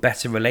they've built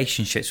better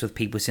relationships with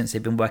people since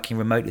they've been working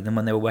remotely than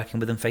when they were working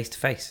with them face to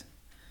face.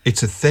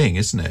 It's a thing,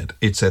 isn't it?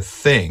 It's a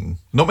thing.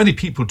 Not many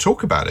people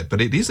talk about it, but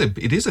it is a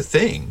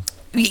thing.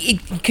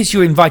 Because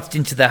you're invited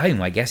into their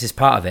home, I guess, is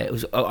part of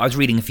it. I was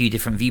reading a few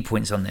different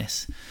viewpoints on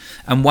this,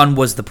 and one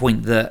was the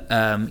point that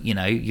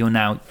you're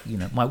now,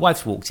 my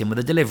wife's walked in with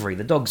a delivery,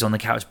 the dog's on the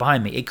couch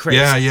behind me. It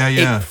creates,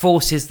 it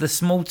forces the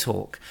small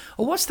talk.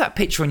 Or what's that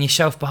picture on your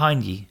shelf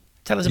behind you?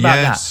 Tell us about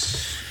that.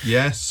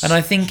 Yes. And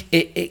I think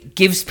it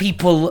gives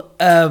people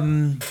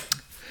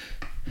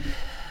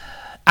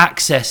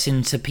access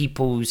into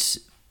people's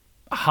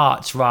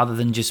hearts rather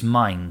than just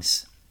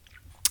minds.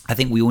 I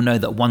think we all know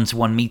that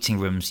one-to-one meeting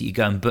rooms that you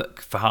go and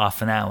book for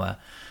half an hour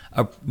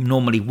are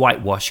normally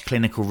whitewashed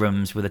clinical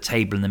rooms with a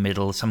table in the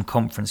middle, some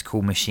conference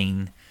call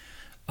machine,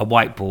 a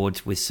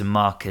whiteboard with some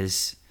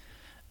markers,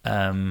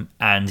 and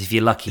if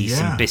you're lucky,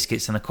 some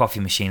biscuits and a coffee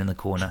machine in the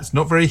corner. It's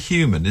not very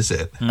human, is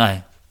it?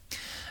 No.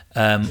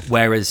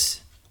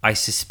 Whereas I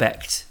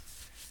suspect...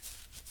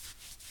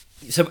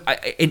 So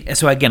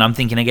again, I'm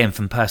thinking again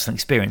from personal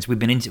experience. We've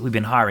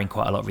been hiring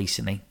quite a lot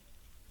recently,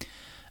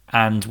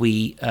 and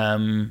we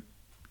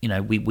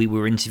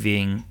were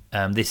interviewing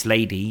this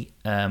lady,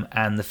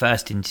 and the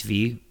first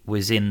interview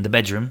was in the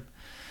bedroom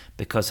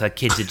because her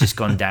kids had just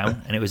gone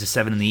down, and it was a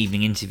 7 p.m.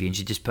 interview, and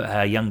she just put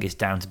her youngest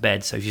down to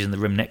bed, so she's in the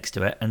room next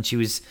to it, and she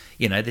was,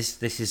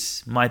 this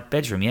is my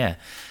bedroom, yeah.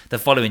 The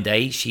following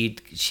day,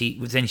 she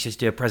was then just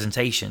do a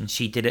presentation.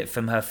 She did it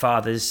from her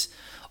father's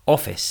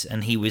office,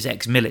 and he was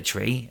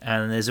ex-military,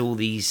 and there's all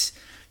these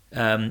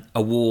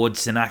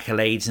awards and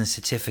accolades and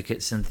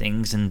certificates and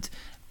things, and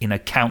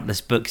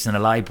countless books in a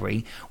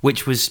library,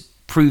 which was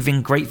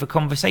proving great for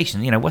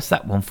conversation. What's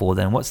that one for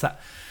then? What's that?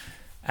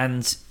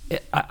 And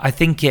I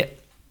think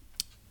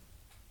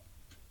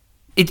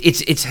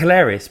it's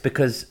hilarious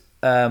because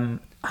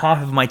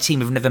half of my team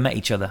have never met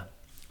each other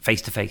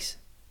face to face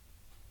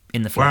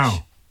in the flesh.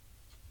 Wow.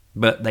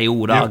 But they all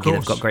would argue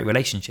they've got great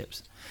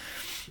relationships.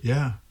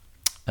 Yeah.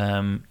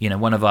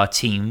 One of our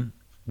team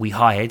we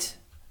hired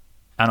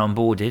and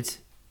onboarded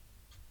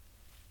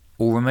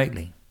all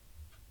remotely.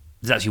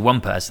 There's actually one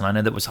person I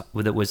know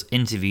that was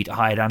interviewed,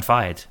 hired, and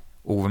fired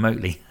all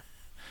remotely.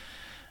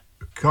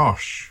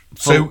 Gosh,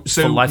 full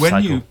life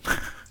cycle.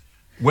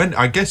 when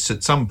I guess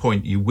at some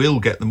point you will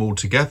get them all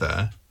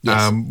together.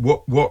 Yes.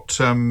 What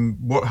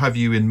have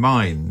you in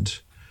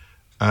mind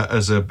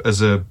as a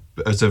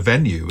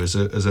venue, as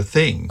a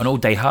thing? An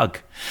all-day hug.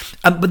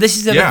 But this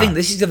is the other thing.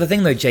 This is the other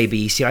thing, though, JB.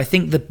 You see, I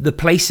think the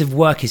place of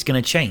work is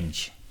going to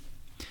change.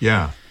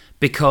 Yeah.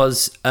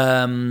 Because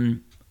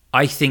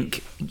I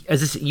think,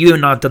 you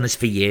and I have done this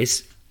for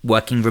years,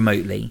 working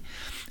remotely,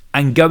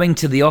 and going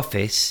to the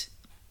office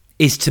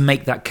is to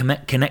make that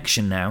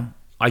connection now.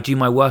 I do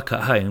my work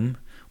at home.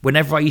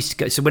 Whenever I used to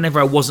go, so whenever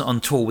I wasn't on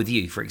tour with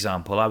you, for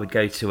example, I would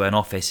go to an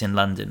office in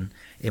London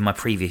in my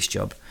previous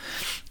job,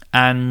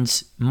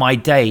 and my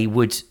day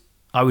would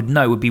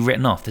be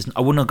written off.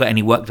 I wouldn't have got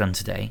any work done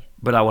today,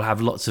 but I will have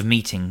lots of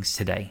meetings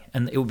today,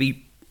 and it will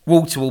be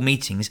wall-to-wall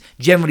meetings,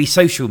 generally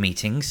social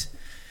meetings,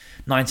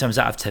 9 times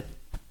out of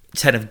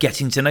 10 of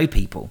getting to know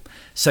people.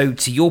 So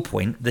to your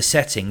point, the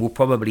setting will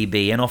probably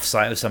be an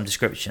offsite of some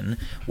description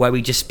where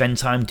we just spend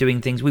time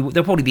doing things.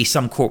 There'll probably be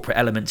some corporate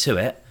element to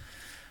it,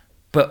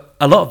 but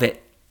a lot of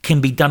it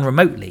can be done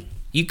remotely.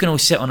 You can all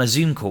sit on a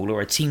Zoom call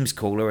or a Teams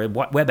call or a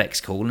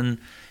WebEx call, and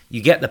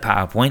you get the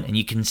PowerPoint, and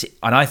you can see,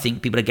 and I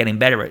think people are getting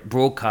better at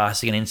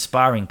broadcasting and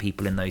inspiring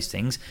people in those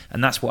things,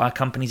 and that's what our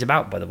company's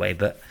about, by the way.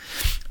 But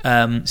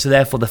so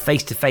therefore, the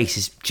face-to-face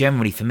is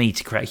generally for me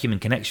to create a human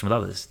connection with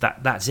others.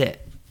 That's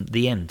it.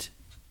 The end.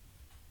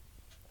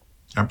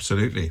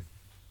 Absolutely,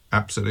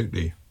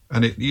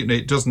 and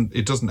it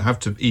doesn't have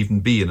to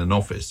even be in an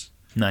office.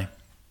 No.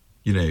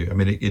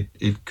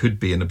 It could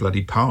be in a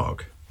bloody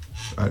park.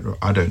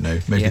 I don't know.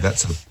 Maybe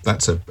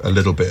that's a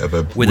little bit of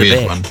a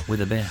weird one.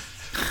 With a beer.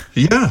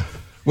 Yeah.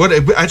 Well,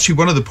 actually,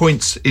 one of the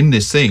points in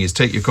this thing is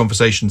take your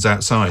conversations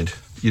outside.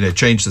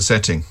 Change the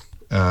setting.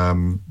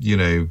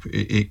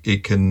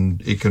 It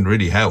can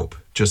really help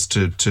just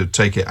to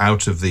take it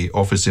out of the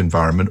office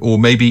environment, or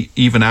maybe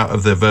even out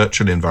of the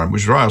virtual environment,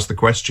 which is why I asked the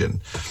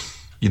question,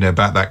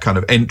 about that kind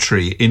of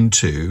entry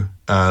into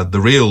the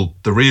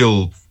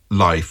real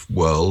life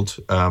world,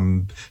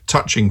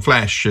 touching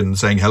flesh and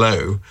saying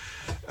hello.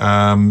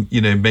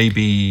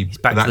 Maybe he's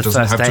back that to the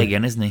doesn't first have day to,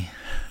 again, isn't he?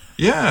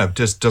 Yeah,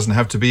 just doesn't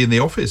have to be in the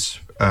office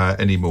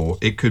anymore.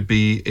 It could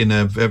be in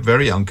a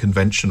very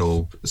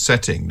unconventional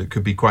setting that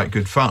could be quite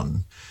good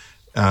fun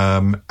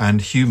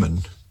and human,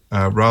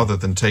 rather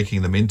than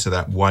taking them into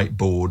that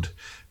whiteboard,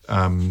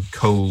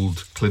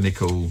 cold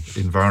clinical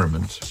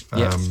environment.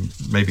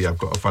 Maybe I've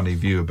got a funny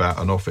view about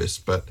an office,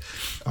 but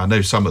I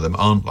know some of them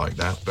aren't like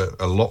that. But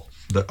a lot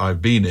that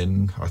I've been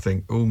in, I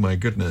think, oh my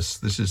goodness,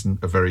 this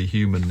isn't a very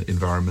human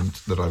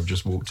environment that I've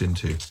just walked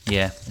into.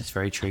 Yeah, that's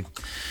very true.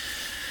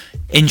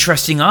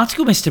 Interesting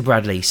article, Mr.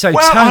 Bradley. So,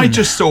 I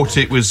just thought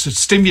it was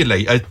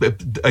stimulate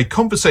a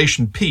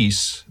conversation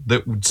piece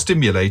that would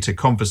stimulate a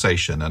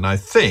conversation, and I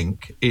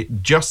think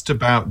it just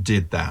about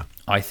did that.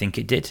 I think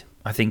it did.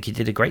 I think it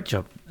did a great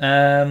job.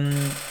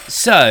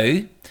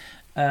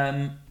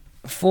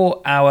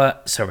 So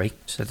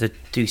to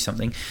do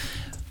something.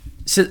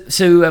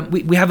 So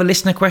we have a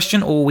listener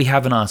question, or we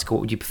have an article.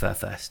 What would you prefer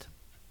first?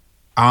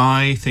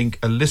 I think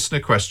a listener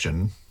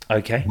question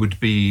Okay. would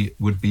be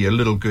a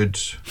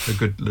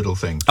good little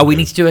thing. Oh, we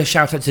need to do a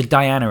shout out to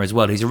Diana as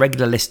well, who's a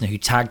regular listener who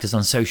tagged us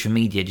on social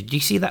media. Did you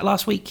see that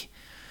last week?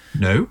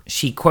 No.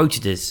 She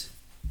quoted us.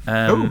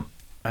 Hang on.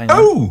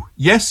 Oh,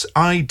 yes,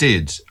 I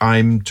did.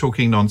 I'm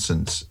talking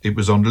nonsense. It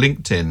was on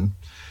LinkedIn,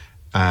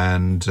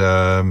 and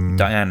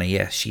Diana,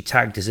 yes, she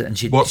tagged us, and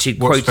she'd what's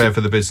quoted, fair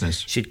for the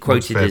business? She'd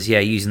quoted us,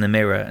 using the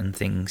mirror and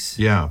things.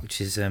 Yeah,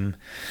 which is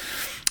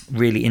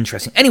really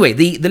interesting. Anyway,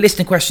 the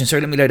listener question.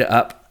 Sorry, let me load it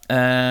up.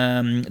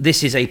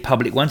 This is a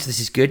public one, so this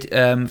is good.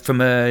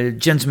 From a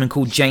gentleman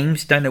called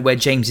James. Don't know where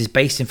James is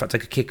based. In fact, I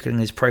could click on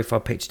his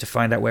profile picture to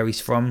find out where he's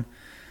from.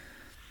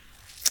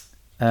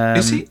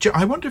 Is he?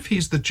 I wonder if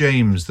he's the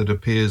James that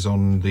appears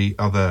on the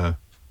other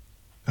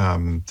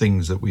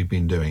things that we've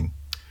been doing,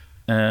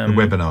 the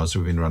webinars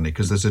we've been running.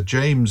 Because there's a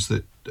James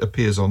that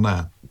appears on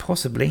that.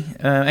 Possibly.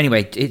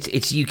 Anyway,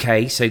 it's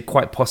UK, so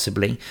quite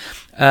possibly.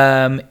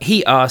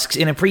 He asks,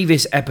 in a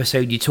previous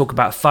episode, you talk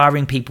about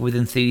firing people with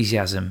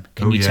enthusiasm.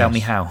 Can you tell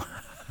me how?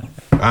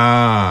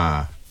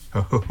 Well,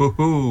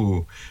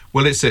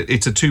 it's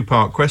a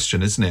two-part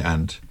question, isn't it,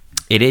 Ant?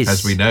 It is.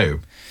 As we know.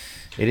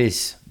 It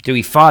is. Do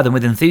we fire them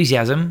with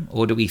enthusiasm,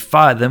 or do we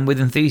fire them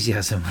with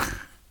enthusiasm?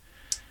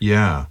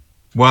 Yeah.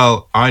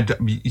 Well,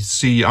 you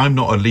see, I'm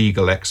not a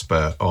legal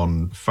expert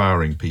on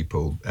firing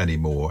people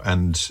anymore,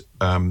 and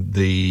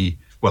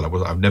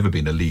I've never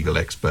been a legal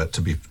expert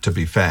to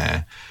be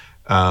fair.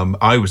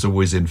 I was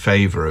always in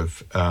favour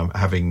of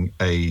having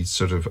a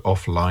sort of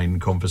offline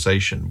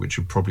conversation, which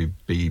would probably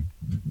be,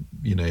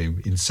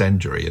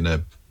 incendiary in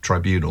a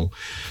tribunal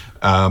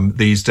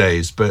these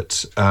days.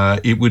 But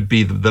it would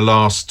be the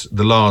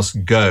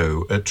last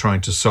go at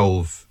trying to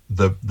solve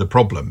the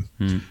problem.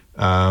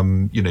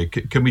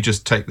 Can we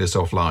just take this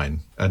offline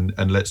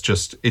and let's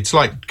just? It's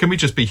like, can we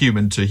just be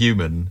human to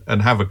human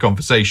and have a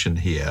conversation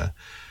here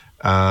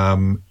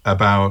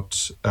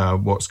about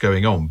what's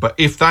going on? But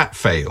if that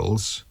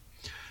fails,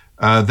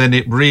 then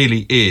it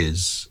really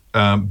is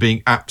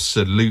being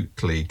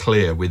absolutely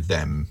clear with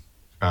them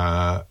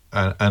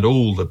and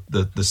all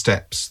the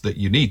steps that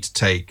you need to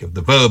take, of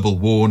the verbal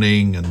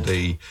warning and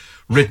the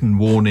written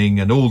warning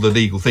and all the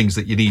legal things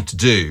that you need to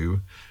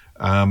do.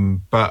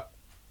 But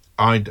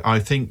I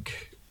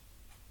think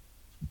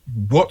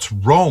what's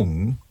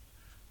wrong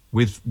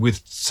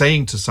with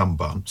saying to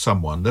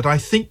someone that I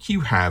think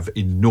you have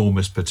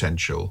enormous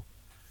potential,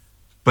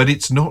 but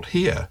it's not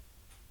here.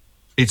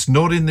 It's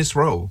not in this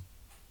role.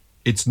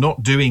 It's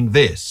not doing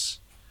this.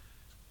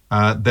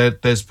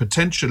 There's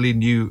potential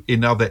in you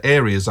in other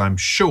areas, I'm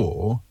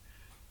sure,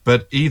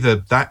 but either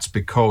that's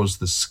because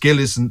the skill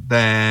isn't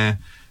there,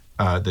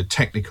 the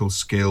technical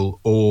skill,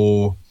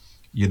 or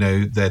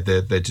their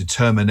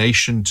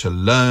determination to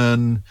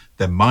learn,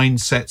 their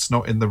mindset's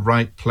not in the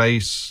right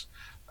place.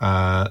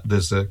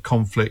 There's a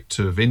conflict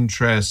of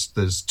interest.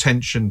 There's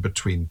tension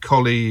between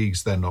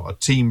colleagues. They're not a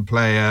team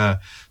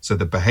player. So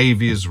the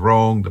behavior is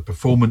wrong. The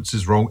performance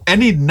is wrong.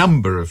 Any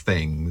number of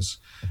things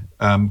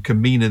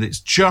can mean that it's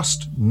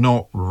just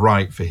not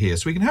right for here.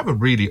 So we can have a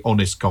really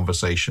honest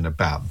conversation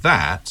about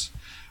that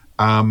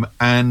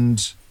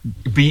and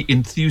be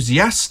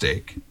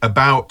enthusiastic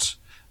about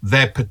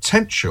their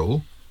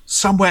potential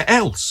somewhere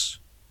else.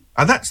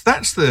 And that's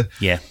the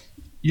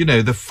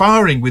the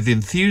firing with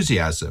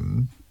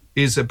enthusiasm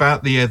is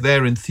about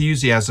their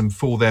enthusiasm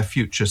for their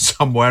future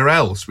somewhere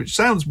else, which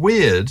sounds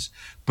weird,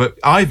 but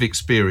I've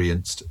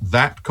experienced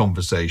that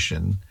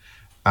conversation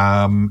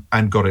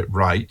and got it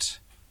right.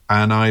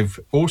 And I've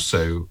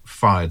also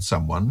fired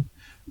someone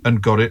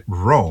and got it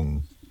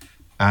wrong.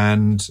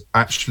 And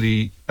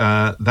actually,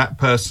 that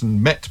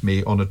person met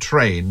me on a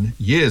train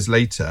years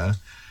later,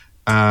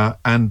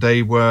 and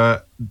they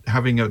were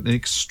having an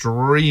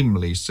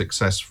extremely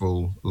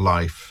successful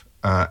life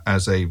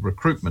as a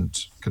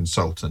recruitment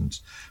consultant.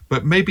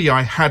 But maybe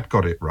I had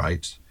got it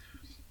right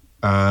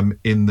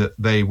in that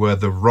they were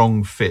the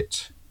wrong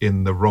fit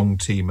in the wrong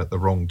team at the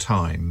wrong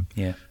time.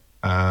 Yeah.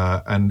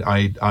 And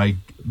I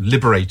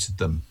liberated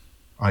them.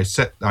 I'd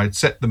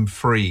set them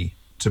free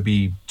to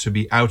be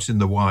out in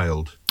the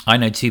wild. I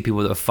know two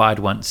people that were fired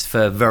once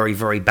for very,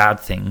 very bad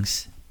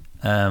things,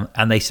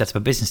 and they set up a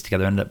business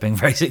together and ended up being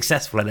very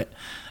successful at it.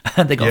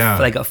 And they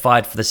got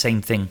fired for the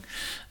same thing,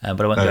 but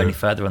I won't go any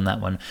further on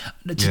that one.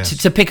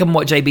 To pick on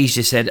what JB's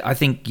just said, I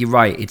think you're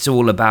right. It's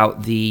all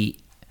about the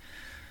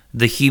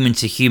human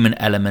to human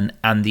element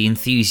and the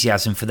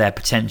enthusiasm for their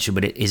potential,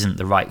 but it isn't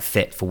the right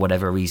fit for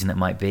whatever reason it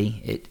might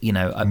be.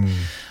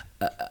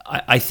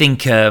 I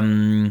think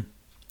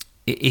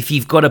if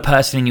you've got a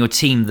person in your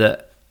team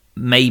that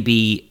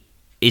maybe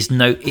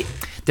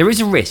there is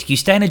a risk. You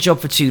stay in a job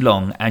for too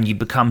long and you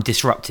become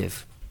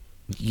disruptive.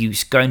 You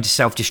go into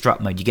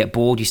self-destruct mode. You get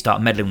bored, you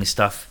start meddling with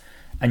stuff,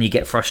 and you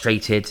get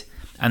frustrated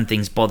and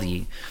things bother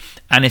you.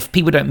 And if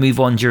people don't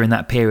move on during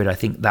that period, I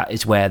think that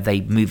is where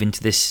they move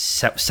into this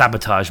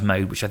sabotage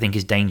mode, which I think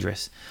is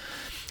dangerous.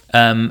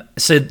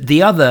 So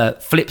the other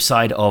flip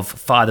side of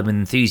Fire Them with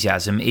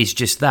Enthusiasm is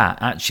just that.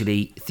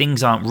 Actually,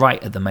 things aren't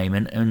right at the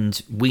moment,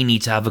 and we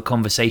need to have a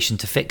conversation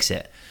to fix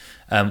it.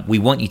 We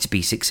want you to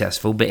be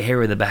successful, but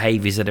here are the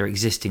behaviours that are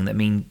existing that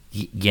mean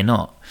you're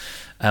not.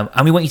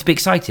 And we want you to be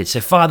excited. So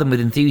Fire Them with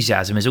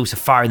Enthusiasm is also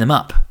firing them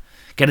up,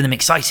 getting them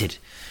excited,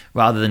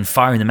 rather than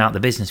firing them out the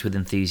business with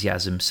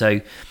enthusiasm.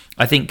 So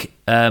I think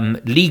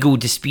legal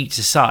disputes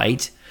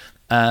aside,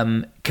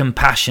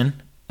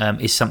 compassion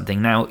is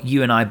something. Now,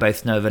 you and I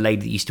both know of a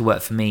lady that used to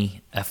work for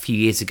me a few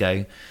years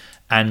ago,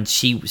 and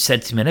she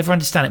said to me, I never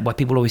understand it why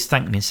people always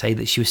thank me and say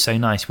that she was so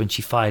nice when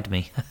she fired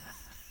me.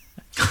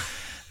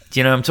 Do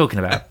you know what I'm talking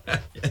about?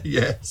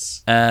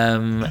 Yes.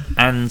 And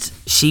I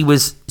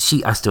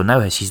still know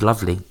her, she's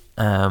lovely.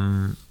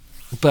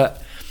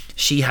 But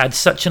she had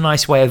such a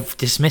nice way of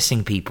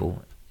dismissing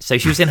people. So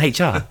she was in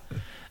HR.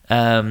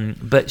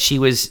 But she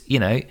was,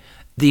 the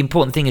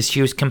important thing is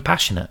she was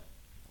compassionate.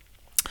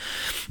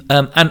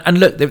 And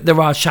look,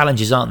 there are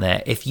challenges, aren't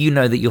there? If you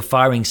know that you're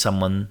firing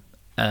someone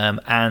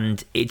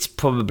and it's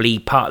probably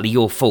partly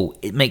your fault,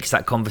 it makes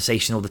that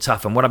conversation all the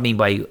tougher. And what I mean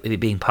by it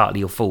being partly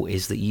your fault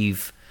is that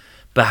you've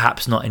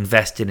perhaps not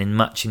invested in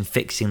much in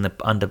fixing the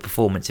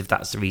underperformance, if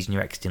that's the reason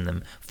you're exiting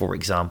them, for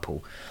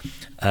example.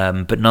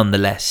 But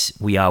nonetheless,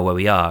 we are where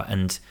we are.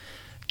 And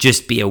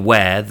just be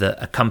aware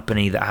that a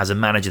company that has a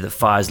manager that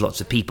fires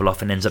lots of people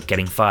often ends up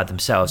getting fired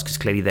themselves, because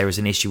clearly there is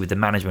an issue with the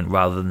management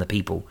rather than the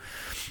people.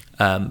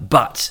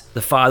 But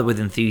the Fire with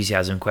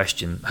Enthusiasm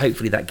question,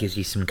 hopefully that gives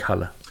you some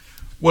colour.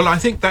 Well, I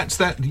think that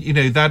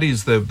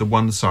is the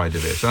one side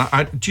of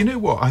it. Do you know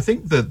what? I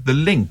think that the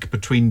link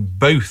between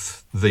both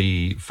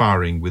the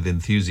firing with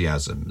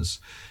enthusiasms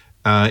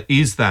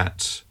is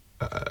that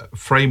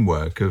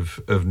framework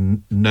of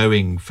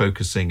knowing,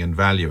 focusing and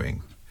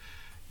valuing.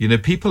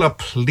 People are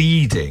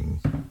pleading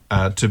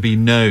to be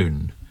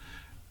known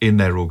in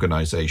their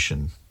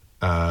organisation.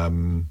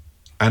 And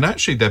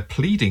actually they're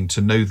pleading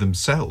to know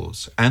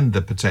themselves and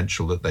the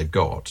potential that they've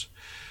got.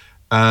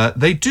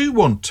 They do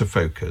want to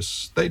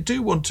focus. They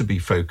do want to be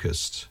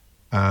focused.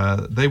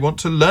 They want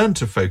to learn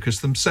to focus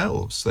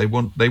themselves. They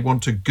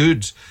want a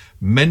good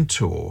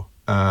mentor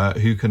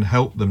who can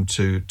help them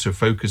to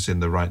focus in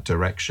the right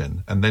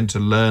direction, and then to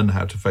learn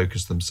how to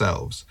focus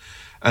themselves.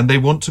 And they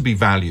want to be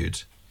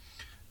valued.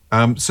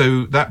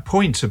 So that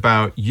point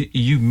about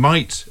you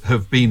might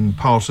have been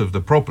part of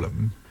the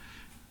problem,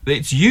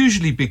 it's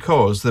usually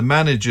because the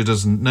manager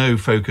doesn't know,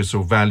 focus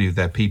or value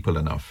their people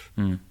enough.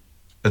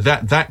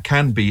 That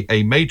can be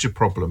a major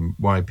problem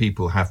why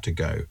people have to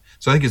go.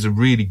 So I think it's a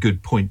really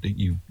good point that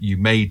you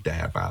made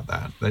there about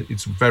that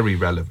it's very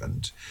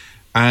relevant.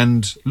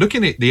 And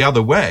looking at it the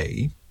other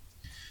way,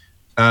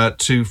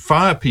 to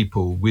fire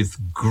people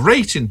with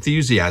great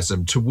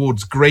enthusiasm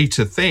towards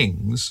greater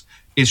things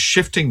is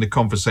shifting the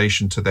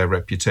conversation to their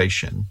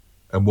reputation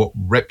and what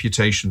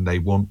reputation they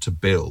want to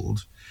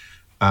build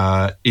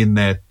in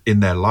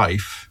their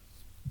life,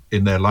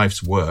 in their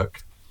life's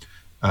work,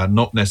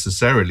 not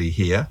necessarily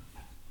here,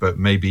 but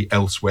maybe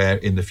elsewhere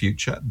in the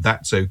future.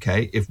 That's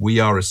okay. If we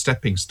are a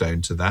stepping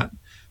stone to that,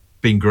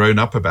 being grown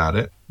up about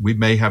it, we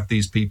may have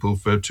these people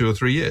for 2 or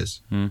 3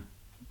 years,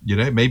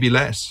 maybe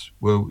less.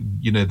 Well,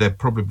 they're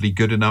probably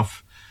good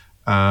enough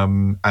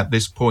at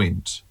this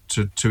point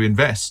to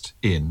invest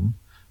in,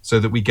 so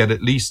that we get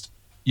at least,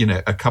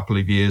 a couple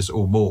of years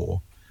or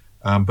more.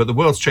 But the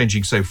world's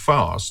changing so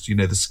fast,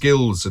 the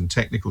skills and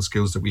technical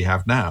skills that we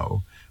have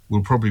now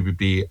will probably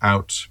be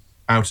out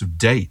of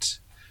date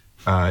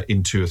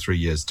in 2 or 3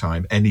 years'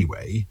 time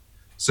anyway.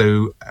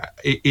 So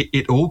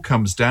it all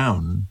comes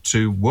down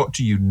to what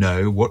do you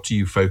know, what do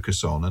you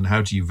focus on, and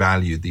how do you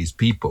value these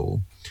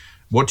people?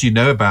 What do you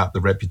know about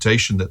the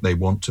reputation that they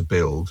want to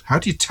build? How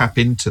do you tap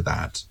into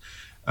that?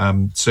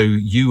 So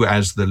you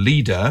as the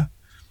leader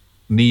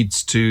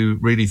needs to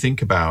really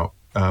think about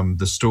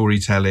the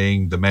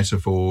storytelling, the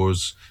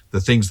metaphors, the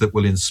things that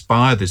will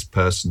inspire this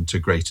person to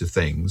greater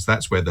things.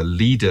 That's where the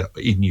leader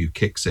in you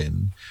kicks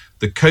in.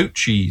 The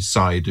coachy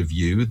side of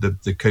you,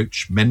 the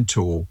coach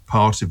mentor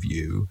part of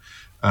you,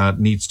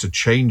 needs to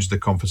change the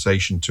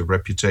conversation to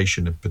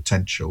reputation and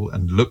potential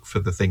and look for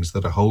the things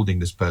that are holding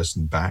this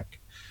person back.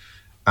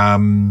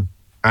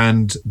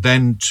 And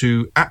then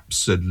to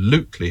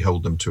absolutely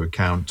hold them to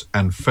account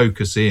and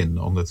focus in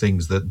on the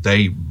things that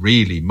they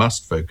really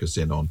must focus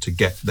in on to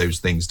get those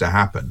things to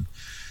happen.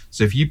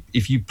 So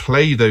if you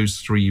play those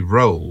 3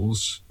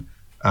 roles,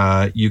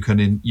 you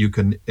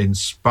can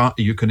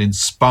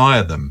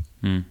inspire them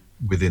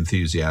with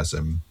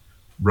enthusiasm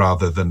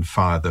rather than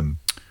fire them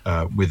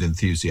with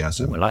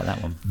enthusiasm. Ooh, I like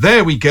that one.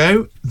 There we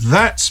go.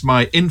 That's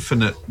my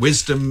infinite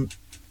wisdom.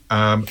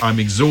 I'm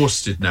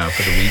exhausted now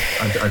for the week.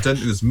 I don't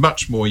think there's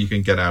much more you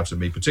can get out of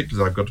me,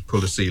 particularly as I've got to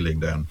pull a ceiling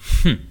down.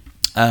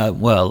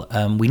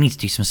 We need to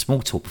do some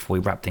small talk before we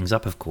wrap things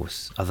up, of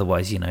course.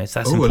 Otherwise, it's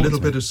that. A little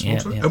bit of small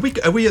talk. Yeah.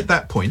 Are we at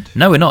that point?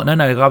 No, we're not. No.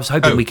 I was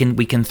hoping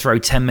we can throw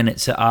 10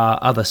 minutes at our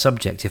other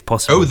subject, if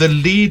possible. Oh, the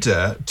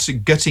leader to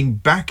getting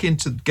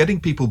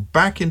people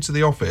back into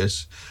the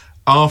office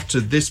after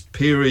this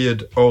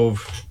period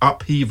of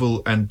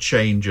upheaval and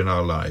change in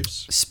our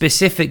lives.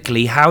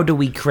 Specifically, how do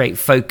we create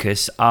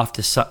focus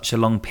after such a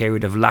long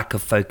period of lack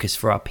of focus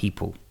for our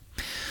people?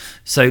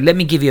 So let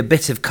me give you a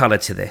bit of colour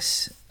to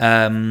this.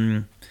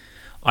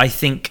 I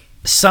think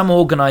some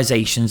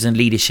organisations and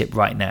leadership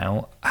right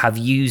now have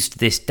used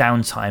this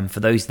downtime for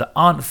those that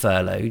aren't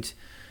furloughed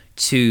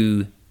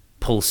to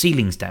pull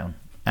ceilings down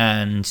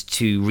and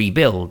to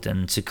rebuild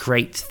and to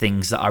create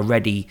things that are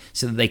ready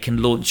so that they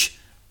can launch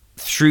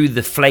through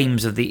the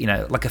flames of the,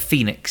 like a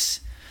phoenix,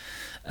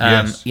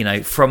 Yes.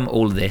 from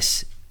all of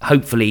this,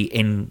 hopefully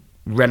in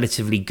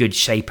relatively good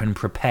shape and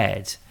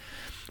prepared.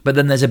 But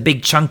then there's a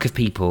big chunk of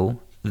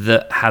people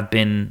that have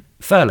been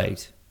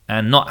furloughed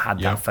and not had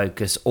that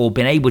focus or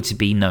been able to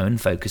be known,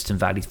 focused and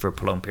valued for a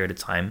prolonged period of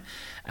time.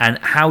 And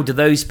how do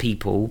those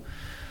people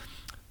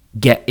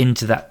get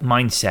into that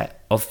mindset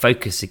of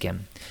focus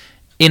again?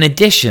 In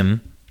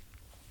addition,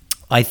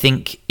 I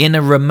think in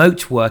a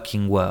remote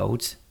working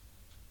world,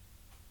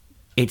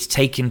 it's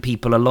taken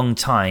people a long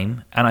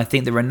time, and I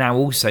think there are now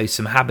also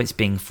some habits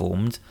being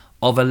formed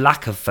of a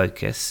lack of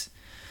focus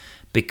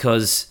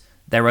because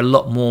there are a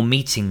lot more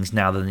meetings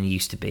now than there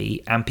used to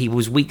be, and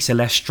people's weeks are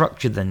less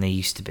structured than they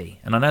used to be.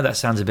 And I know that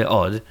sounds a bit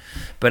odd,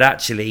 but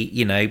actually,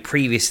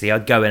 previously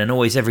I'd go in and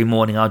always every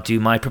morning I'd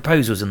do my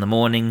proposals in the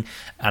morning,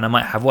 and I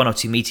might have 1 or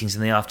 2 meetings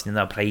in the afternoon,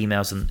 I'd play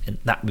emails, and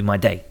that would be my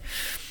day.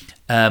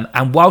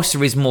 And whilst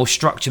there is more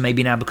structure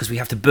maybe now because we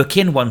have to book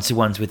in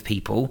one-to-ones with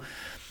people,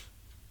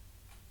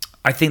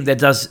 I think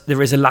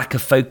there is a lack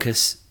of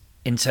focus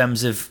in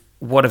terms of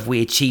what have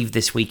we achieved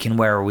this week and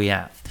where are we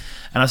at.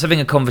 And I was having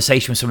a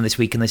conversation with someone this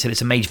week, and they said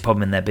it's a major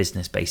problem in their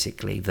business,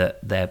 basically,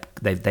 that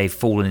they've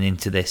fallen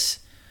into this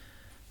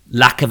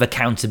lack of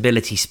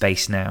accountability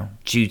space now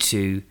due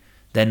to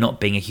there not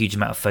being a huge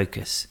amount of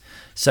focus.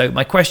 So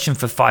my question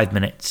for 5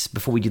 minutes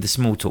before we do the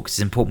small talk, 'cause it's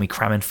important we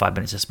cram in 5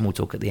 minutes of small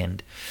talk at the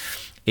end,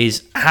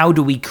 is how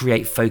do we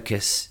create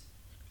focus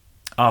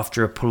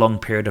after a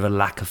prolonged period of a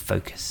lack of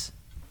focus?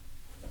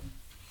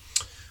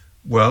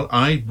 Well,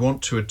 I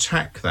want to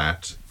attack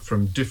that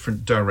from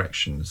different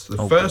directions.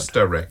 The first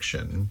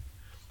direction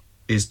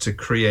is to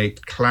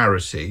create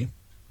clarity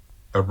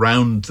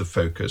around the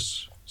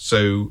focus.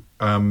 So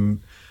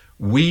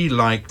we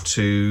like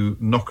to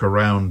knock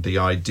around the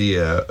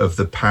idea of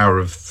the power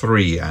of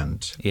 3,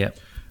 Ant. Yeah.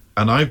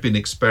 And I've been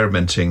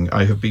experimenting.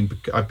 I've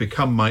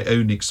become my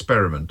own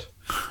experiment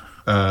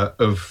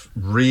of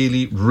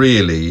really,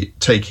 really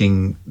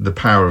taking the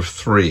power of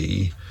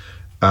 3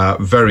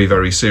 very,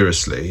 very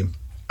seriously.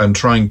 And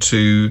trying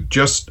to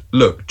just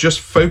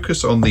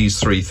focus on these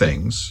 3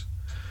 things.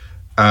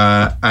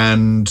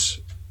 And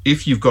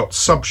if you've got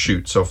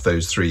subshoots of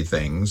those 3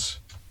 things,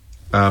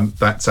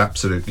 that's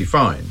absolutely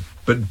fine.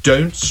 But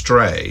don't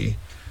stray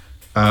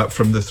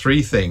from the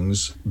 3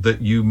 things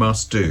that you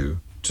must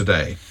do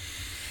today.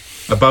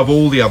 Above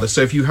all the others.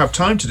 So if you have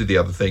time to do the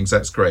other things,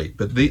 that's great.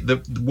 But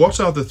what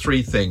are the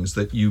 3 things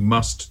that you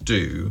must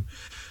do?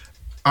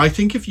 I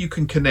think if you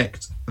can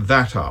connect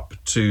that up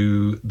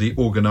to the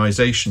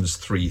organization's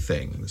 3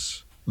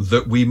 things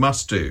that we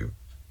must do.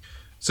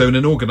 So in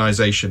an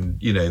organization,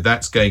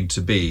 that's going to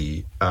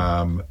be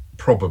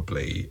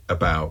probably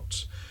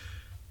about,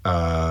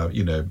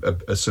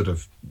 a sort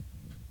of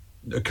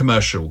a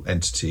commercial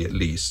entity at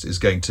least is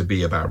going to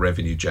be about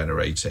revenue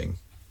generating.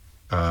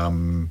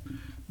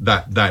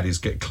 That is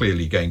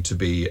clearly going to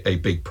be a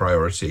big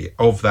priority.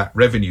 Of that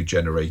revenue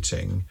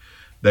generating,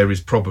 there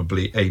is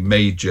probably a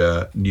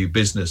major new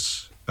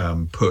business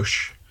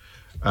push.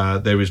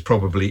 There is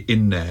probably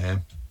in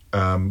there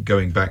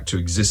going back to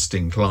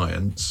existing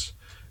clients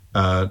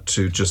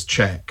to just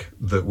check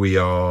that we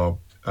are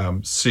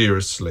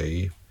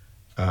seriously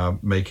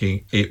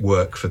making it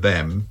work for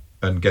them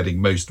and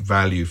getting most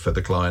value for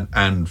the client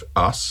and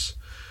us.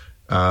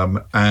 Are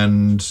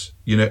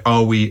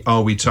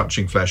we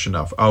touching flesh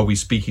enough? Are we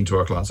speaking to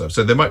our clients enough?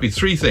 So there might be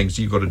 3 things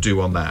you've got to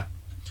do on that.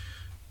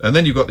 And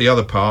then you've got the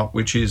other part,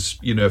 which is,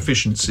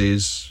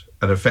 efficiencies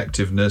and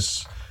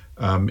effectiveness.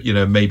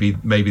 Maybe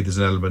there's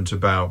an element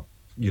about,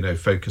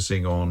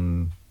 focusing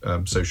on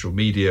social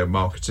media,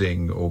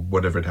 marketing, or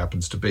whatever it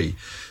happens to be.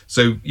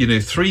 So,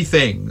 3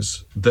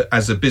 things that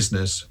as a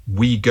business,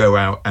 we go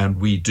out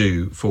and we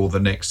do for the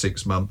next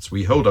 6 months.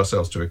 We hold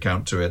ourselves to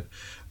account to it.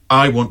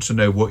 I want to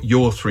know what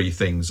your 3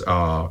 things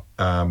are,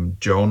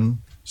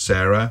 John,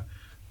 Sarah,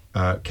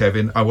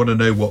 Kevin. I want to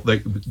know what they,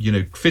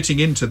 fitting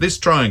into this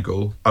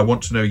triangle. I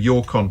want to know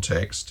your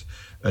context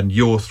and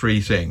your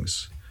 3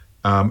 things,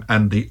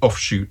 and the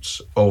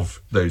offshoots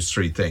of those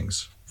 3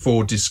 things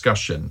for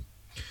discussion.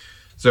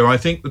 So I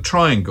think the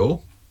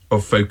triangle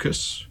of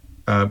focus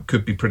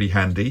could be pretty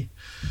handy.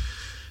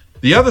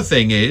 The other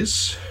thing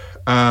is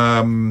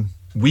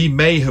we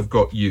may have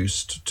got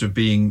used to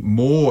being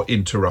more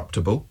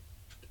interruptible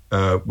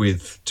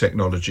with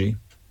technology.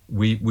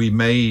 We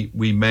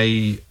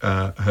may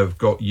have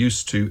got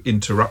used to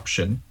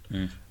interruption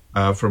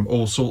from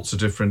all sorts of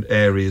different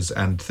areas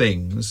and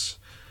things.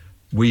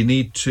 we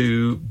need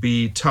to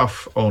be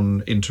tough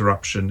on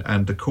interruption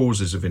and the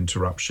causes of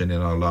interruption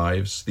in our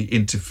lives, the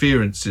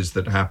interferences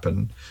that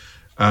happen,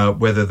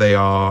 whether they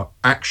are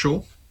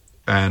actual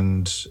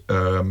and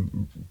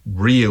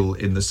real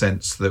in the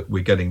sense that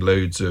we're getting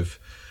loads of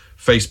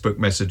Facebook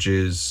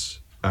messages,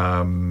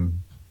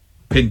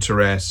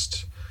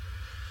 Pinterest,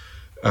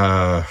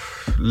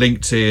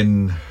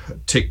 LinkedIn,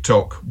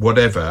 TikTok,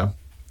 whatever.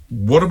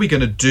 What are we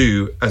going to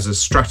do as a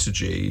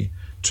strategy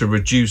to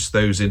reduce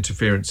those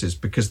interferences?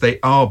 Because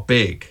they are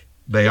big.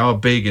 They are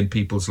big in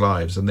people's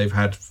lives, and they've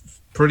had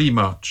pretty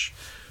much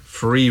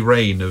free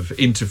reign of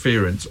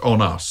interference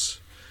on us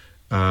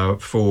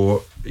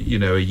for a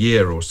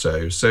year or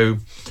so. So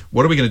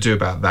what are we going to do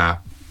about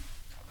that?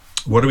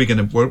 What are we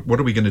going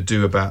to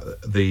do about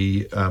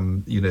the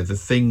the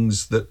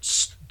things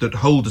that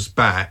hold us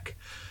back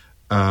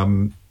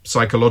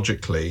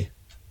psychologically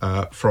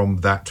from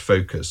that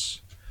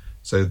focus?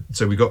 So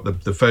we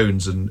got the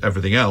phones and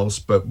everything else,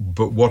 but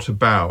what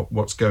about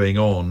what's going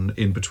on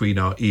in between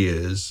our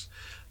ears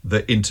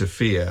that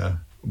interfere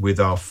with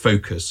our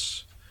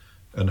focus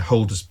and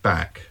hold us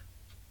back?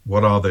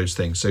 What are those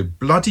things? So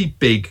bloody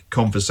big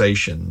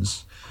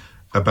conversations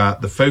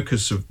about the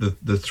focus of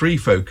the three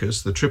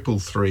focus, the triple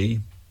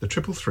three, the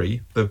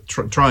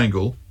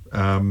triangle,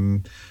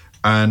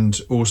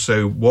 and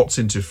also what's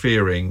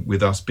interfering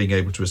with us being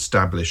able to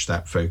establish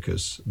that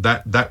focus.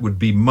 That would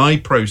be my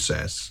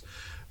process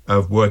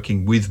of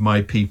working with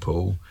my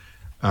people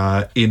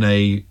in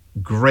a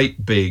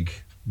great big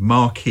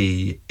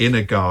marquee in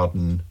a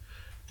garden,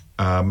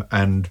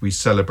 and we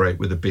celebrate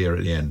with a beer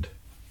at the end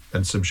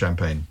and some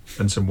champagne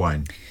and some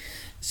wine.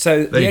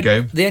 So there you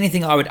go. The only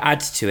thing I would add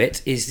to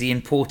it is the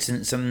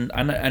importance, and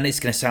it's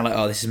going to sound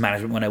like, this is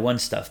management 101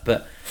 stuff,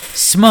 but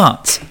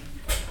SMART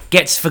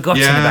gets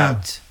forgotten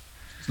about.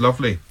 It's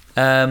lovely.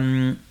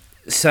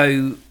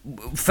 So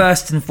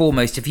first and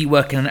foremost, if you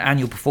work in an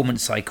annual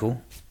performance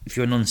cycle, if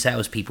you're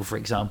non-sales people, for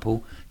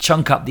example,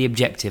 chunk up the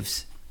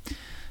objectives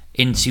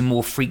into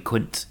more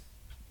frequent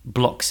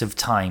blocks of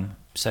time.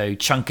 So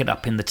chunk it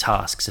up in the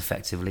tasks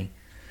effectively,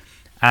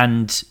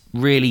 and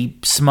really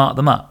smart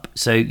them up.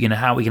 So,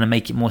 how are we going to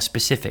make it more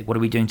specific? What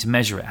are we doing to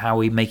measure it? How are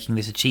we making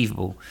this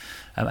achievable?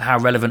 How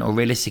relevant or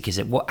realistic is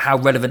it? How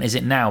relevant is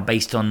it now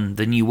based on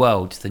the new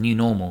world, the new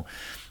normal?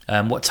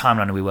 What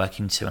timeline are we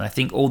working to? And I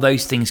think all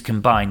those things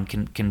combined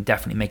can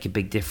definitely make a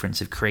big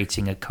difference of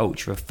creating a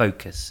culture of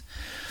focus.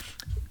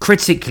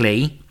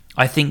 Critically,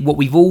 I think what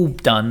we've all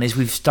done is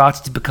we've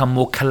started to become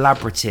more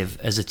collaborative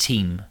as a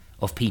team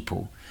of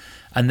people.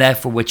 And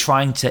therefore, we're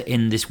trying to,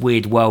 in this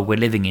weird world we're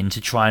living in, to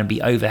try and be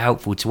over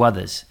helpful to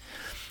others.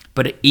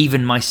 But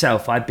even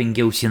myself, I've been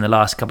guilty in the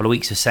last couple of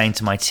weeks of saying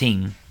to my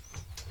team,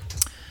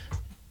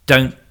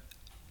 don't,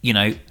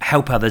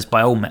 help others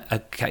by all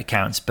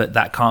accounts, but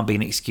that can't be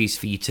an excuse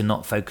for you to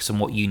not focus on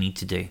what you need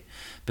to do.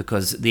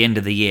 Because at the end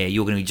of the year,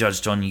 you're going to be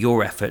judged on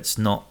your efforts,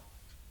 not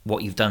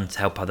what you've done to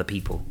help other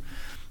people.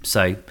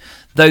 So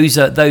those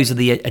are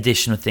the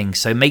additional things.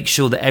 So make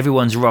sure that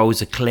everyone's roles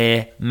are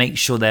clear. Make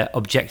sure their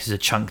objectives are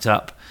chunked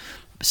up.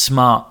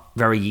 SMART,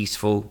 very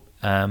useful,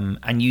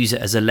 and use it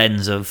as a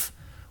lens of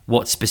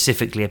what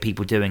specifically are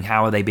people doing?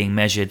 How are they being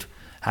measured?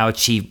 How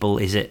achievable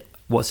is it?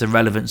 What's the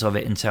relevance of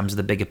it in terms of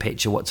the bigger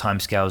picture? What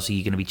timescales are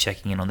you going to be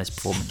checking in on this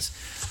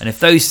performance? And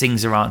if those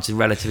things are answered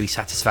relatively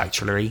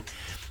satisfactorily,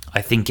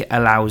 I think it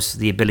allows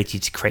the ability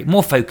to create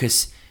more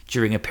focus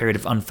during a period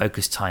of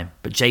unfocused time.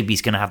 But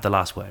JB's going to have the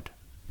last word.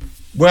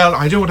 Well,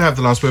 I don't want to have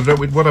the last word, but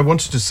what I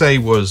wanted to say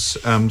was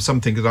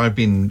something that I've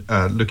been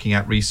looking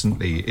at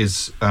recently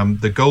is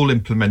the goal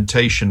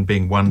implementation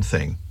being one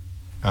thing.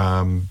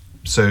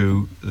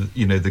 So,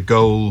 the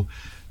goal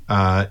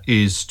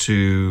is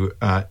to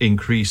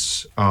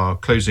increase our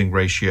closing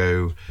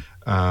ratio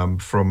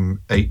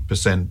from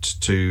 8%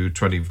 to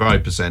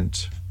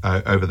 25%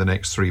 over the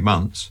next 3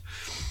 months.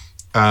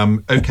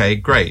 Okay,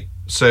 great.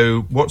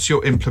 So what's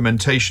your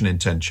implementation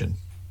intention?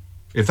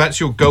 If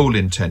that's your goal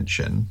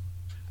intention,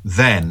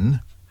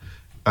 then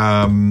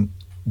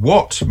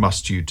what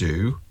must you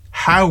do?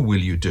 How will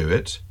you do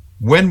it?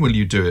 When will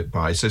you do it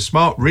by? So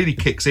SMART really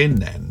kicks in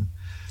then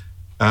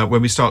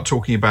when we start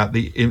talking about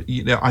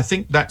I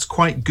think that's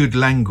quite good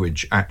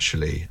language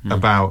actually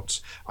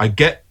about I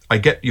get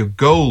your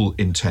goal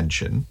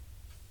intention.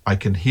 I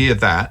can hear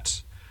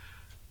that,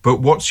 but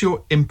what's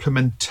your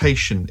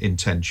implementation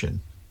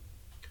intention?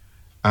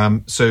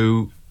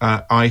 So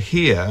I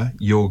hear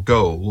your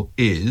goal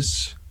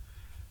is,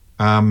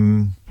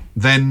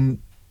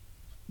 then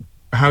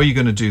how are you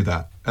going to do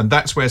that? And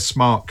that's where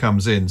SMART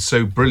comes in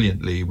so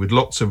brilliantly with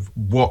lots of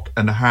what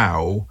and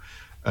how,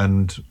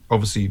 and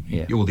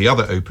obviously all the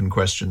other open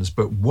questions,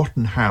 but what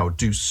and how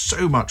do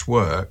so much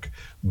work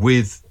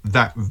with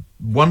that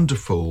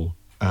wonderful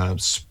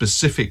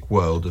specific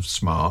world of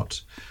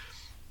SMART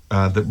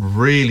that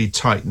really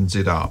tightens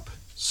it up.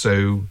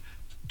 So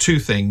 2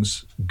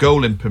 things,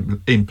 goal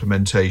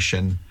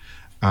implementation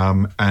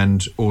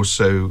and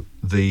also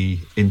the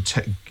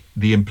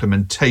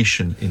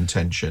implementation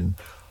intention.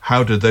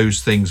 How do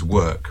those things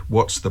work?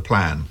 What's the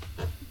plan?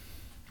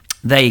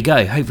 There you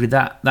go. Hopefully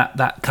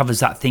that covers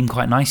that theme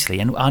quite nicely.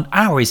 And an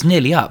hour is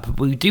nearly up. But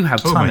we do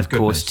have time, of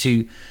course,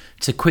 to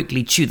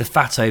quickly chew the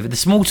fat over the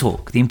small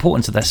talk, the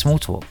importance of that small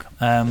talk.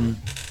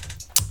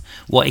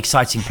 What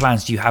exciting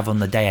plans do you have on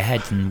the day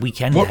ahead and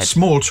weekend ahead? What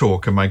small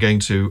talk am I going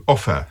to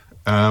offer?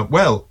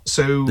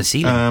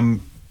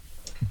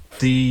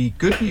 The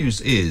good news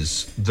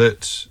is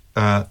that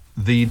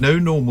the No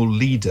Normal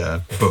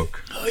Leader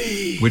book,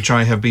 which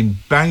I have been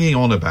banging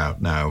on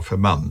about now for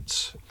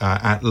months,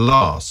 at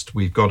last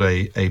we've got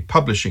a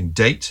publishing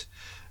date,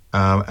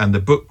 and the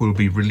book will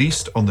be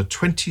released on the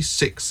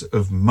 26th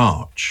of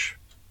March.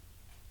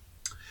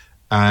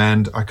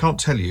 And I can't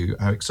tell you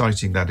how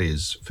exciting that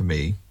is for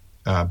me,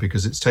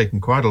 because it's taken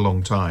quite a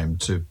long time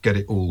to get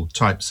it all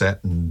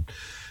typeset and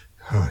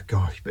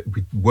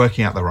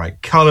working out the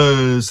right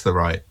colours,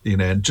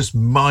 and just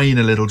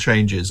minor little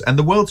changes. And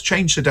the world's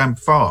changed so damn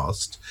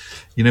fast.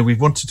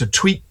 We've wanted to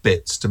tweak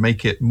bits to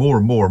make it more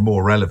and more and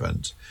more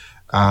relevant.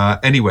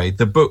 Anyway,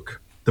 the book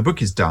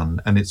is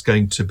done, and it's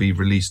going to be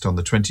released on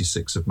the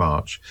 26th of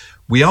March.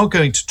 We are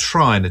going to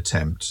try and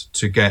attempt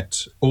to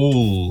get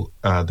all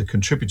the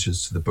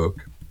contributors to the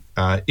book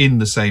in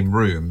the same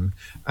room,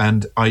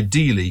 and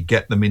ideally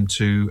get them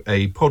into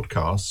a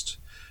podcast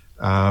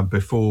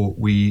before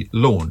we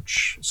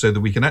launch, so that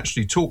we can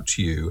actually talk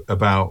to you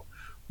about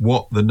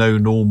what the No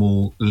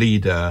Normal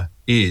Leader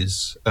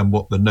is and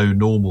what the No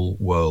Normal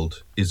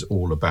world is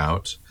all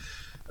about.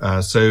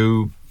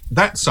 So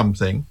that's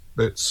something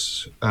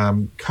that's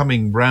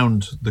coming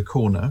round the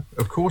corner.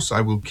 Of course,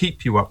 I will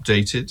keep you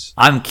updated.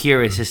 I'm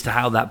curious as to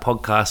how that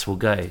podcast will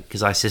go,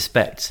 because I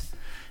suspect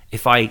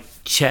if I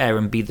chair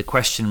and be the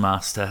question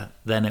master,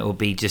 then it will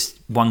be just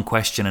one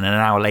question, and an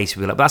hour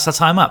later we'll be like, that's our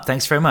time up.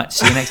 Thanks very much.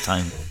 See you next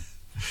time.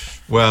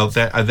 Well,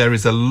 there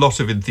is a lot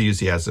of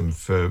enthusiasm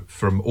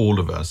from all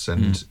of us,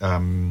 and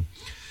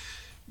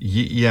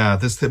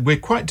we're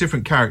quite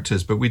different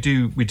characters, but we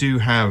do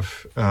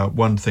have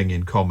one thing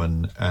in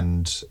common,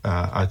 and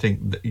I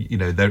think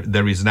that,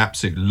 there is an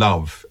absolute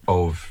love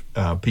of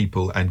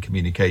people and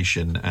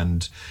communication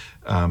and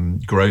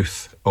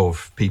growth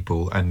of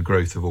people and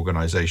growth of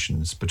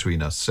organisations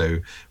between us. So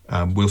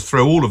we'll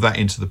throw all of that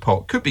into the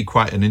pot. Could be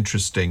quite an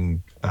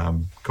interesting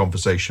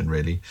conversation,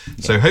 really. Yeah.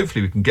 So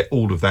hopefully we can get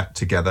all of that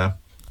together.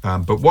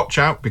 But watch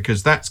out,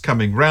 because that's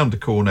coming round the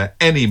corner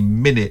any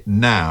minute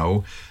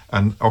now,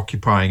 and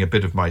occupying a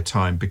bit of my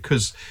time,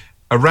 because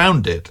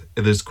around it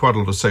there's quite a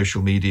lot of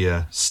social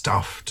media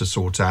stuff to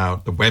sort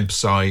out. The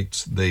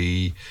website,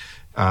 the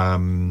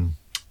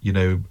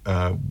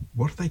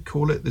what do they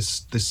call it?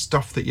 This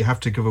stuff that you have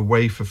to give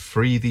away for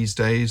free these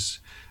days.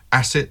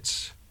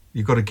 Assets.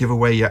 You've got to give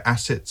away your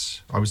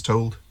assets, I was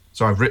told.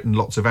 So I've written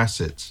lots of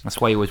assets.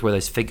 That's why you always wear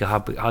those figure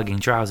hugging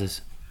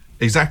trousers.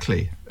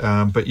 Exactly,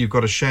 but you've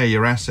got to share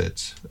your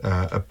assets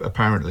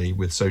apparently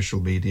with social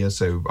media.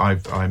 So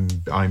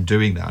I'm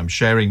doing that. I'm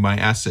sharing my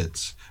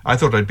assets. I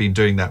thought I'd been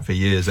doing that for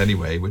years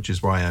anyway, which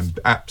is why I'm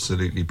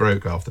absolutely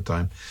broke half the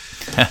time.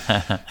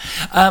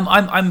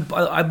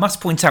 I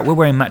must point out we're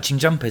wearing matching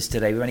jumpers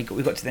today.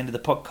 We got to the end of the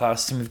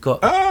podcast, and we've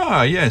got.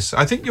 Yes,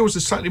 I think yours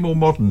is slightly more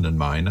modern than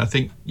mine. I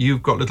think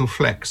you've got little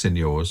flecks in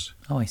yours.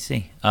 Oh, I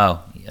see.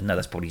 Oh, no,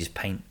 that's probably just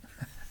paint.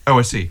 Oh,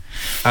 I see.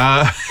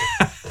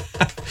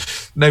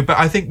 No, but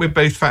I think we're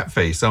both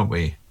fat-faced, aren't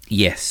we?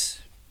 Yes.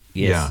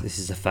 Yeah. This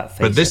is a fat face,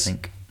 but I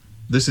think.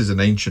 This is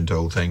an ancient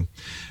old thing.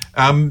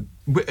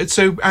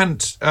 So,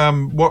 Ant,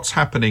 what's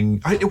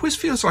happening? It always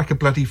feels like a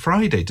bloody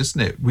Friday,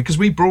 doesn't it? Because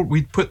we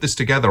put this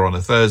together on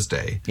a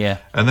Thursday. Yeah.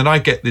 And then I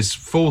get this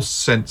false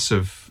sense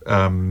of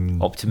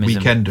optimism,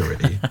 weekend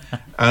already.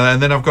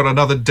 And then I've got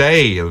another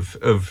day of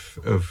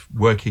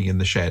working in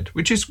the shed,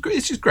 which is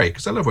great,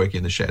 because I love working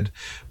in the shed.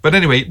 But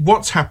anyway,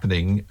 what's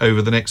happening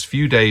over the next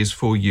few days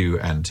for you,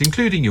 Ant,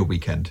 including your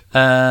weekend?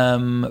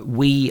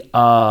 We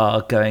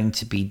are going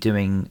to be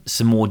doing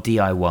some more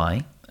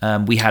DIY.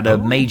 We had a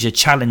major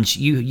challenge.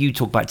 You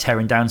talk about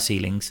tearing down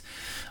ceilings.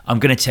 I'm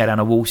going to tear down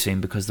a wall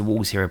soon, because the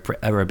walls here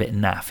are a bit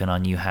naff in our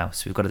new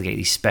house. We've got to get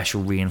these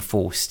special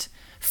reinforced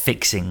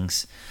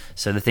fixings.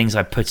 So the things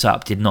I put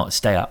up did not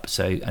stay up.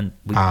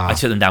 I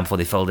took them down before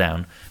they fell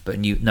down, but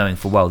knowing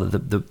full well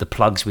that the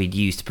plugs we'd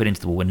used to put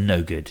into the wall were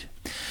no good.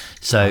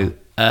 So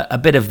a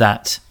bit of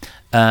that.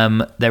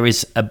 There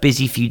is a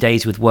busy few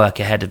days with work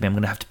ahead of me. I'm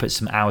going to have to put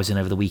some hours in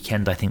over the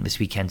weekend, I think, this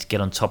weekend, to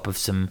get on top of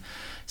some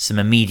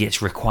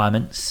immediate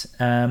requirements,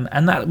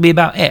 and that'll be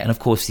about it. And of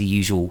course, the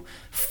usual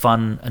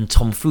fun and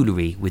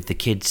tomfoolery with the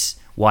kids,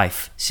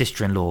 wife,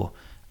 sister-in-law,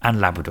 and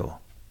Labrador.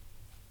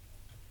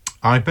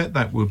 I bet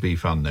that would be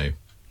fun, though.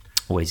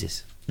 Always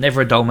is.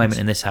 Never a dull moment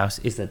in this house,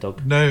 is there,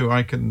 dog? No,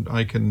 I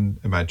can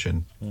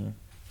imagine. Mm.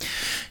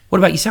 What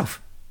about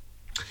yourself?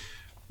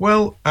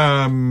 Well,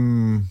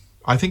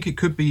 I think it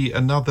could be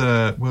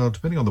another. Well,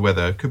 depending on the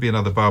weather, it could be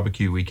another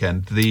barbecue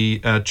weekend.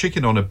 The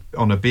chicken on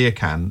a beer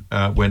can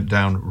went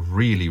down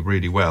really,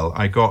 really well.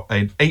 I got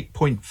an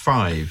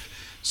 8.5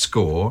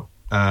 score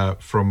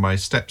from my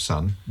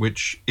stepson,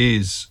 which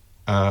is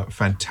a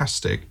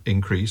fantastic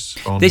increase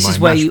on. This my is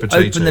where mashed you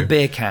potato. open the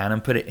beer can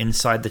and put it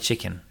inside the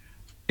chicken.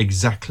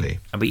 Exactly.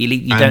 But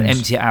you don't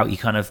empty it out. You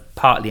kind of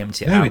partly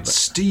empty it out. No, it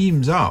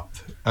steams up.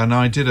 And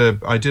I did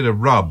a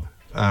rub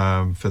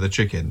for the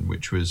chicken,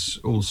 which was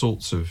all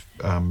sorts of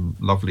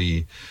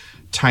lovely,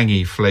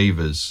 tangy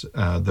flavours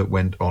that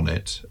went on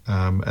it,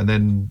 and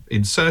then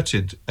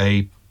inserted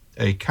a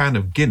can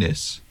of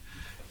Guinness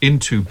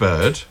into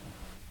Bird.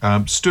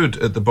 Stood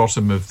at the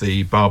bottom of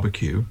the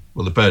barbecue.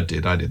 Well, the Bird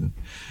did. I didn't.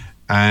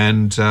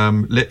 And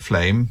lit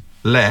flame.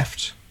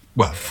 Left.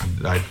 Well,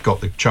 I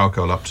got the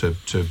charcoal up to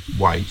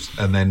white,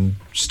 and then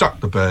stuck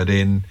the Bird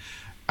in.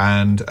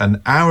 And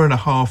an hour and a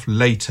half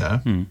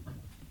later,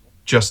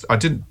 I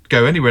didn't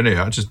go anywhere near it.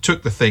 I just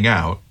took the thing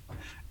out,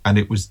 and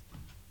it was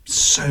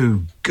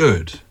so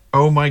good.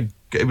 Oh my!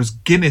 It was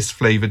Guinness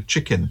flavoured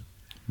chicken.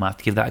 Might have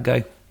to give that a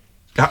go.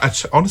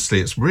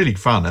 Honestly, it's really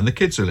fun, and the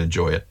kids will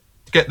enjoy it.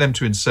 Get them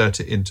to insert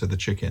it into the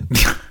chicken.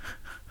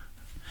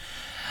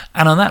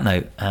 And on that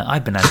note,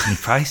 I've been Anthony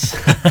Price.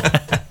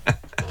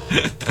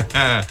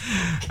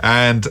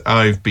 And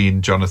I've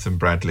been Jonathan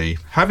Bradley,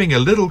 having a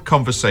little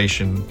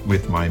conversation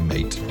with my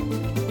mate.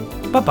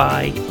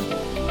 Bye-bye.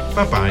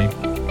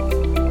 Bye-bye.